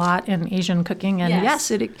used a lot in Asian cooking. And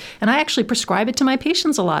and I actually prescribe it to my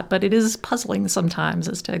patients a lot, but it is puzzling sometimes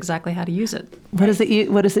as to exactly how to use it. What does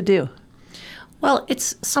it do? Well,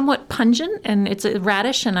 it's somewhat pungent, and it's a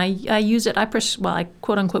radish, and I use it. I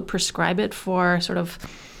quote unquote prescribe it for sort of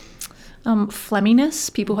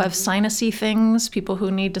phlegminess, people who have sinusy things, people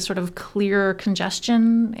who need to sort of clear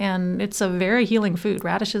congestion, and it's a very healing food.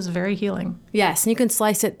 Radish is very healing. Yes, and you can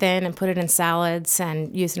slice it thin and put it in salads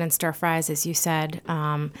and use it in stir fries, as you said.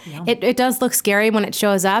 It does look scary when it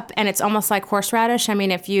shows up, and it's almost like horseradish. I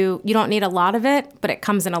mean, if you don't need a lot of it, but it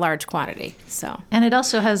comes in a large quantity. And it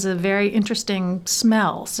also has a very interesting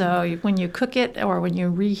smell. So when you cook it or when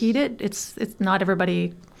you reheat it, it's not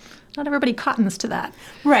everybody cottons to that.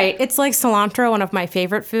 Right. It's like cilantro, one of my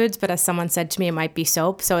favorite foods, but as someone said to me, it might be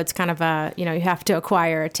soap. So it's kind of you have to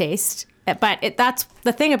acquire a taste. But that's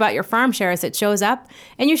the thing about your farm share is it shows up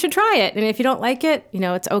and you should try it. And if you don't like it,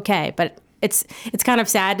 it's okay. But it's kind of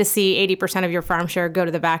sad to see 80% of your farm share go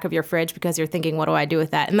to the back of your fridge because you're thinking, what do I do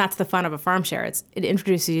with that? And that's the fun of a farm share. It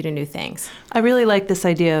introduces you to new things. I really like this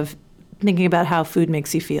idea of thinking about how food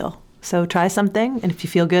makes you feel. So try something, and if you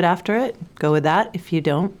feel good after it, go with that. If you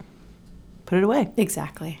don't, put it away.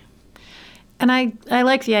 Exactly. And I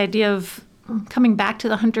like the idea of coming back to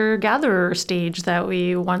the hunter-gatherer stage that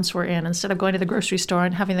we once were in. Instead of going to the grocery store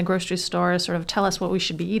and having the grocery store sort of tell us what we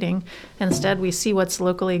should be eating, instead we see what's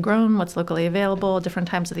locally grown, what's locally available, different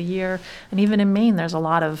times of the year. And even in Maine, there's a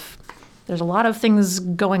lot of things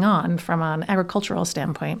going on from an agricultural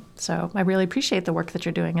standpoint. So I really appreciate the work that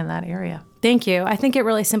you're doing in that area. Thank you. I think it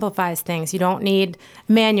really simplifies things. You don't need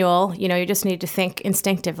manual, you just need to think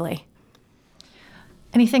instinctively.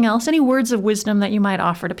 Anything else? Any words of wisdom that you might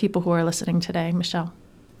offer to people who are listening today, Michelle?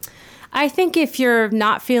 I think if you're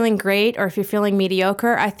not feeling great or if you're feeling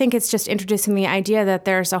mediocre, I think it's just introducing the idea that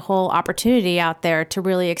there's a whole opportunity out there to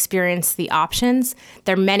really experience the options.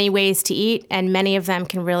 There are many ways to eat, and many of them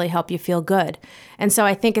can really help you feel good. And so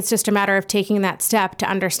I think it's just a matter of taking that step to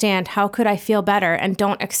understand how could I feel better, and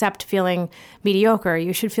don't accept feeling mediocre.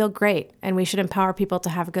 You should feel great, and we should empower people to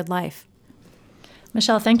have a good life.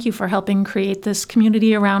 Michelle, thank you for helping create this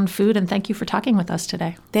community around food, and thank you for talking with us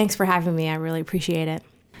today. Thanks for having me. I really appreciate it.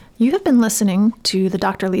 You have been listening to the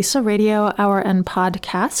Dr. Lisa Radio Hour and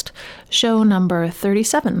Podcast, show number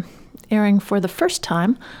 37, airing for the first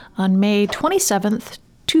time on May 27th,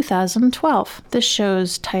 2012. This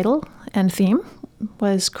show's title and theme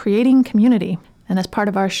was Creating Community. And as part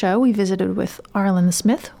of our show, we visited with Arlen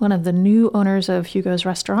Smith, one of the new owners of Hugo's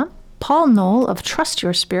Restaurant, Paul Knoll of Trust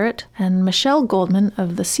Your Spirit, and Michelle Goldman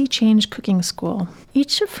of the Sea Change Cooking School,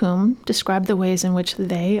 each of whom described the ways in which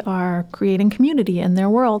they are creating community in their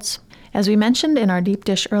worlds. As we mentioned in our deep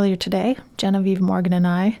dish earlier today, Genevieve Morgan and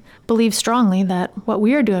I believe strongly that what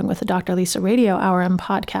we are doing with the Dr. Lisa Radio Hour and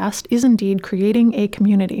Podcast is indeed creating a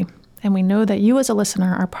community. And we know that you as a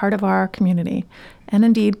listener are part of our community, and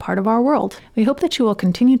indeed part of our world. We hope that you will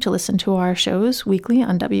continue to listen to our shows weekly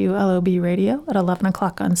on WLOB Radio at 11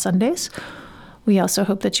 o'clock on Sundays. We also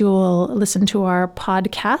hope that you will listen to our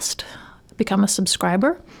podcast, become a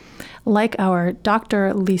subscriber, like our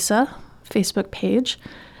Dr. Lisa Facebook page,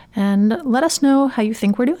 and let us know how you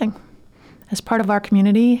think we're doing. As part of our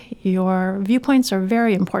community, your viewpoints are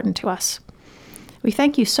very important to us. We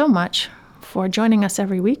thank you so much for joining us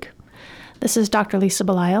every week. This is Dr. Lisa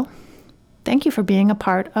Belisle. Thank you for being a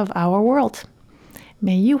part of our world.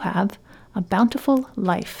 May you have a bountiful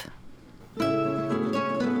life.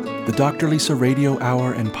 The Dr. Lisa Radio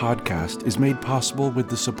Hour and Podcast is made possible with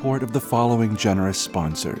the support of the following generous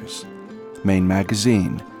sponsors: Maine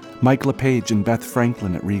Magazine, Mike LePage and Beth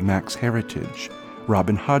Franklin at Remax Heritage,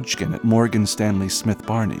 Robin Hodgkin at Morgan Stanley Smith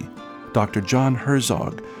Barney, Dr. John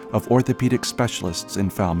Herzog of Orthopedic Specialists in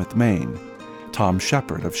Falmouth, Maine, Tom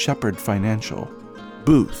Shepard of Shepard Financial,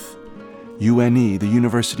 Booth, UNE, the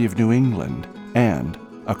University of New England, and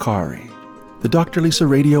Akari. The Dr. Lisa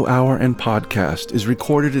Radio Hour and Podcast is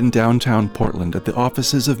recorded in downtown Portland at the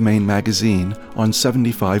offices of Maine Magazine on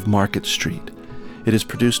 75 Market Street. It is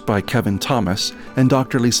produced by Kevin Thomas and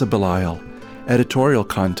Dr. Lisa Belisle. Editorial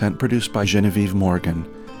content produced by Genevieve Morgan.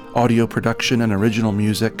 Audio production and original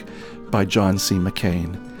music by John C.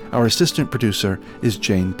 McCain. Our assistant producer is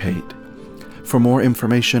Jane Pate. For more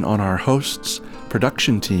information on our hosts,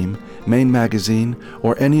 production team, Maine Magazine,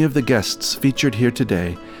 or any of the guests featured here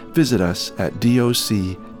today, visit us at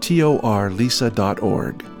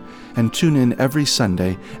doctorlisa.org and tune in every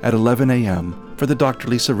Sunday at 11 a.m. for the Dr.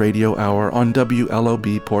 Lisa Radio Hour on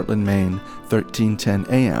WLOB Portland, Maine, 1310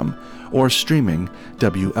 a.m., or streaming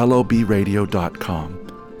WLOBradio.com.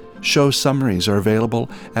 Show summaries are available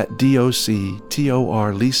at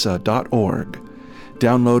doctorlisa.org.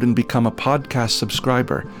 Download and become a podcast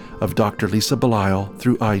subscriber of Dr. Lisa Belisle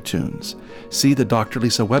through iTunes. See the Dr.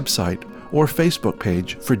 Lisa website or Facebook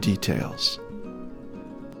page for details.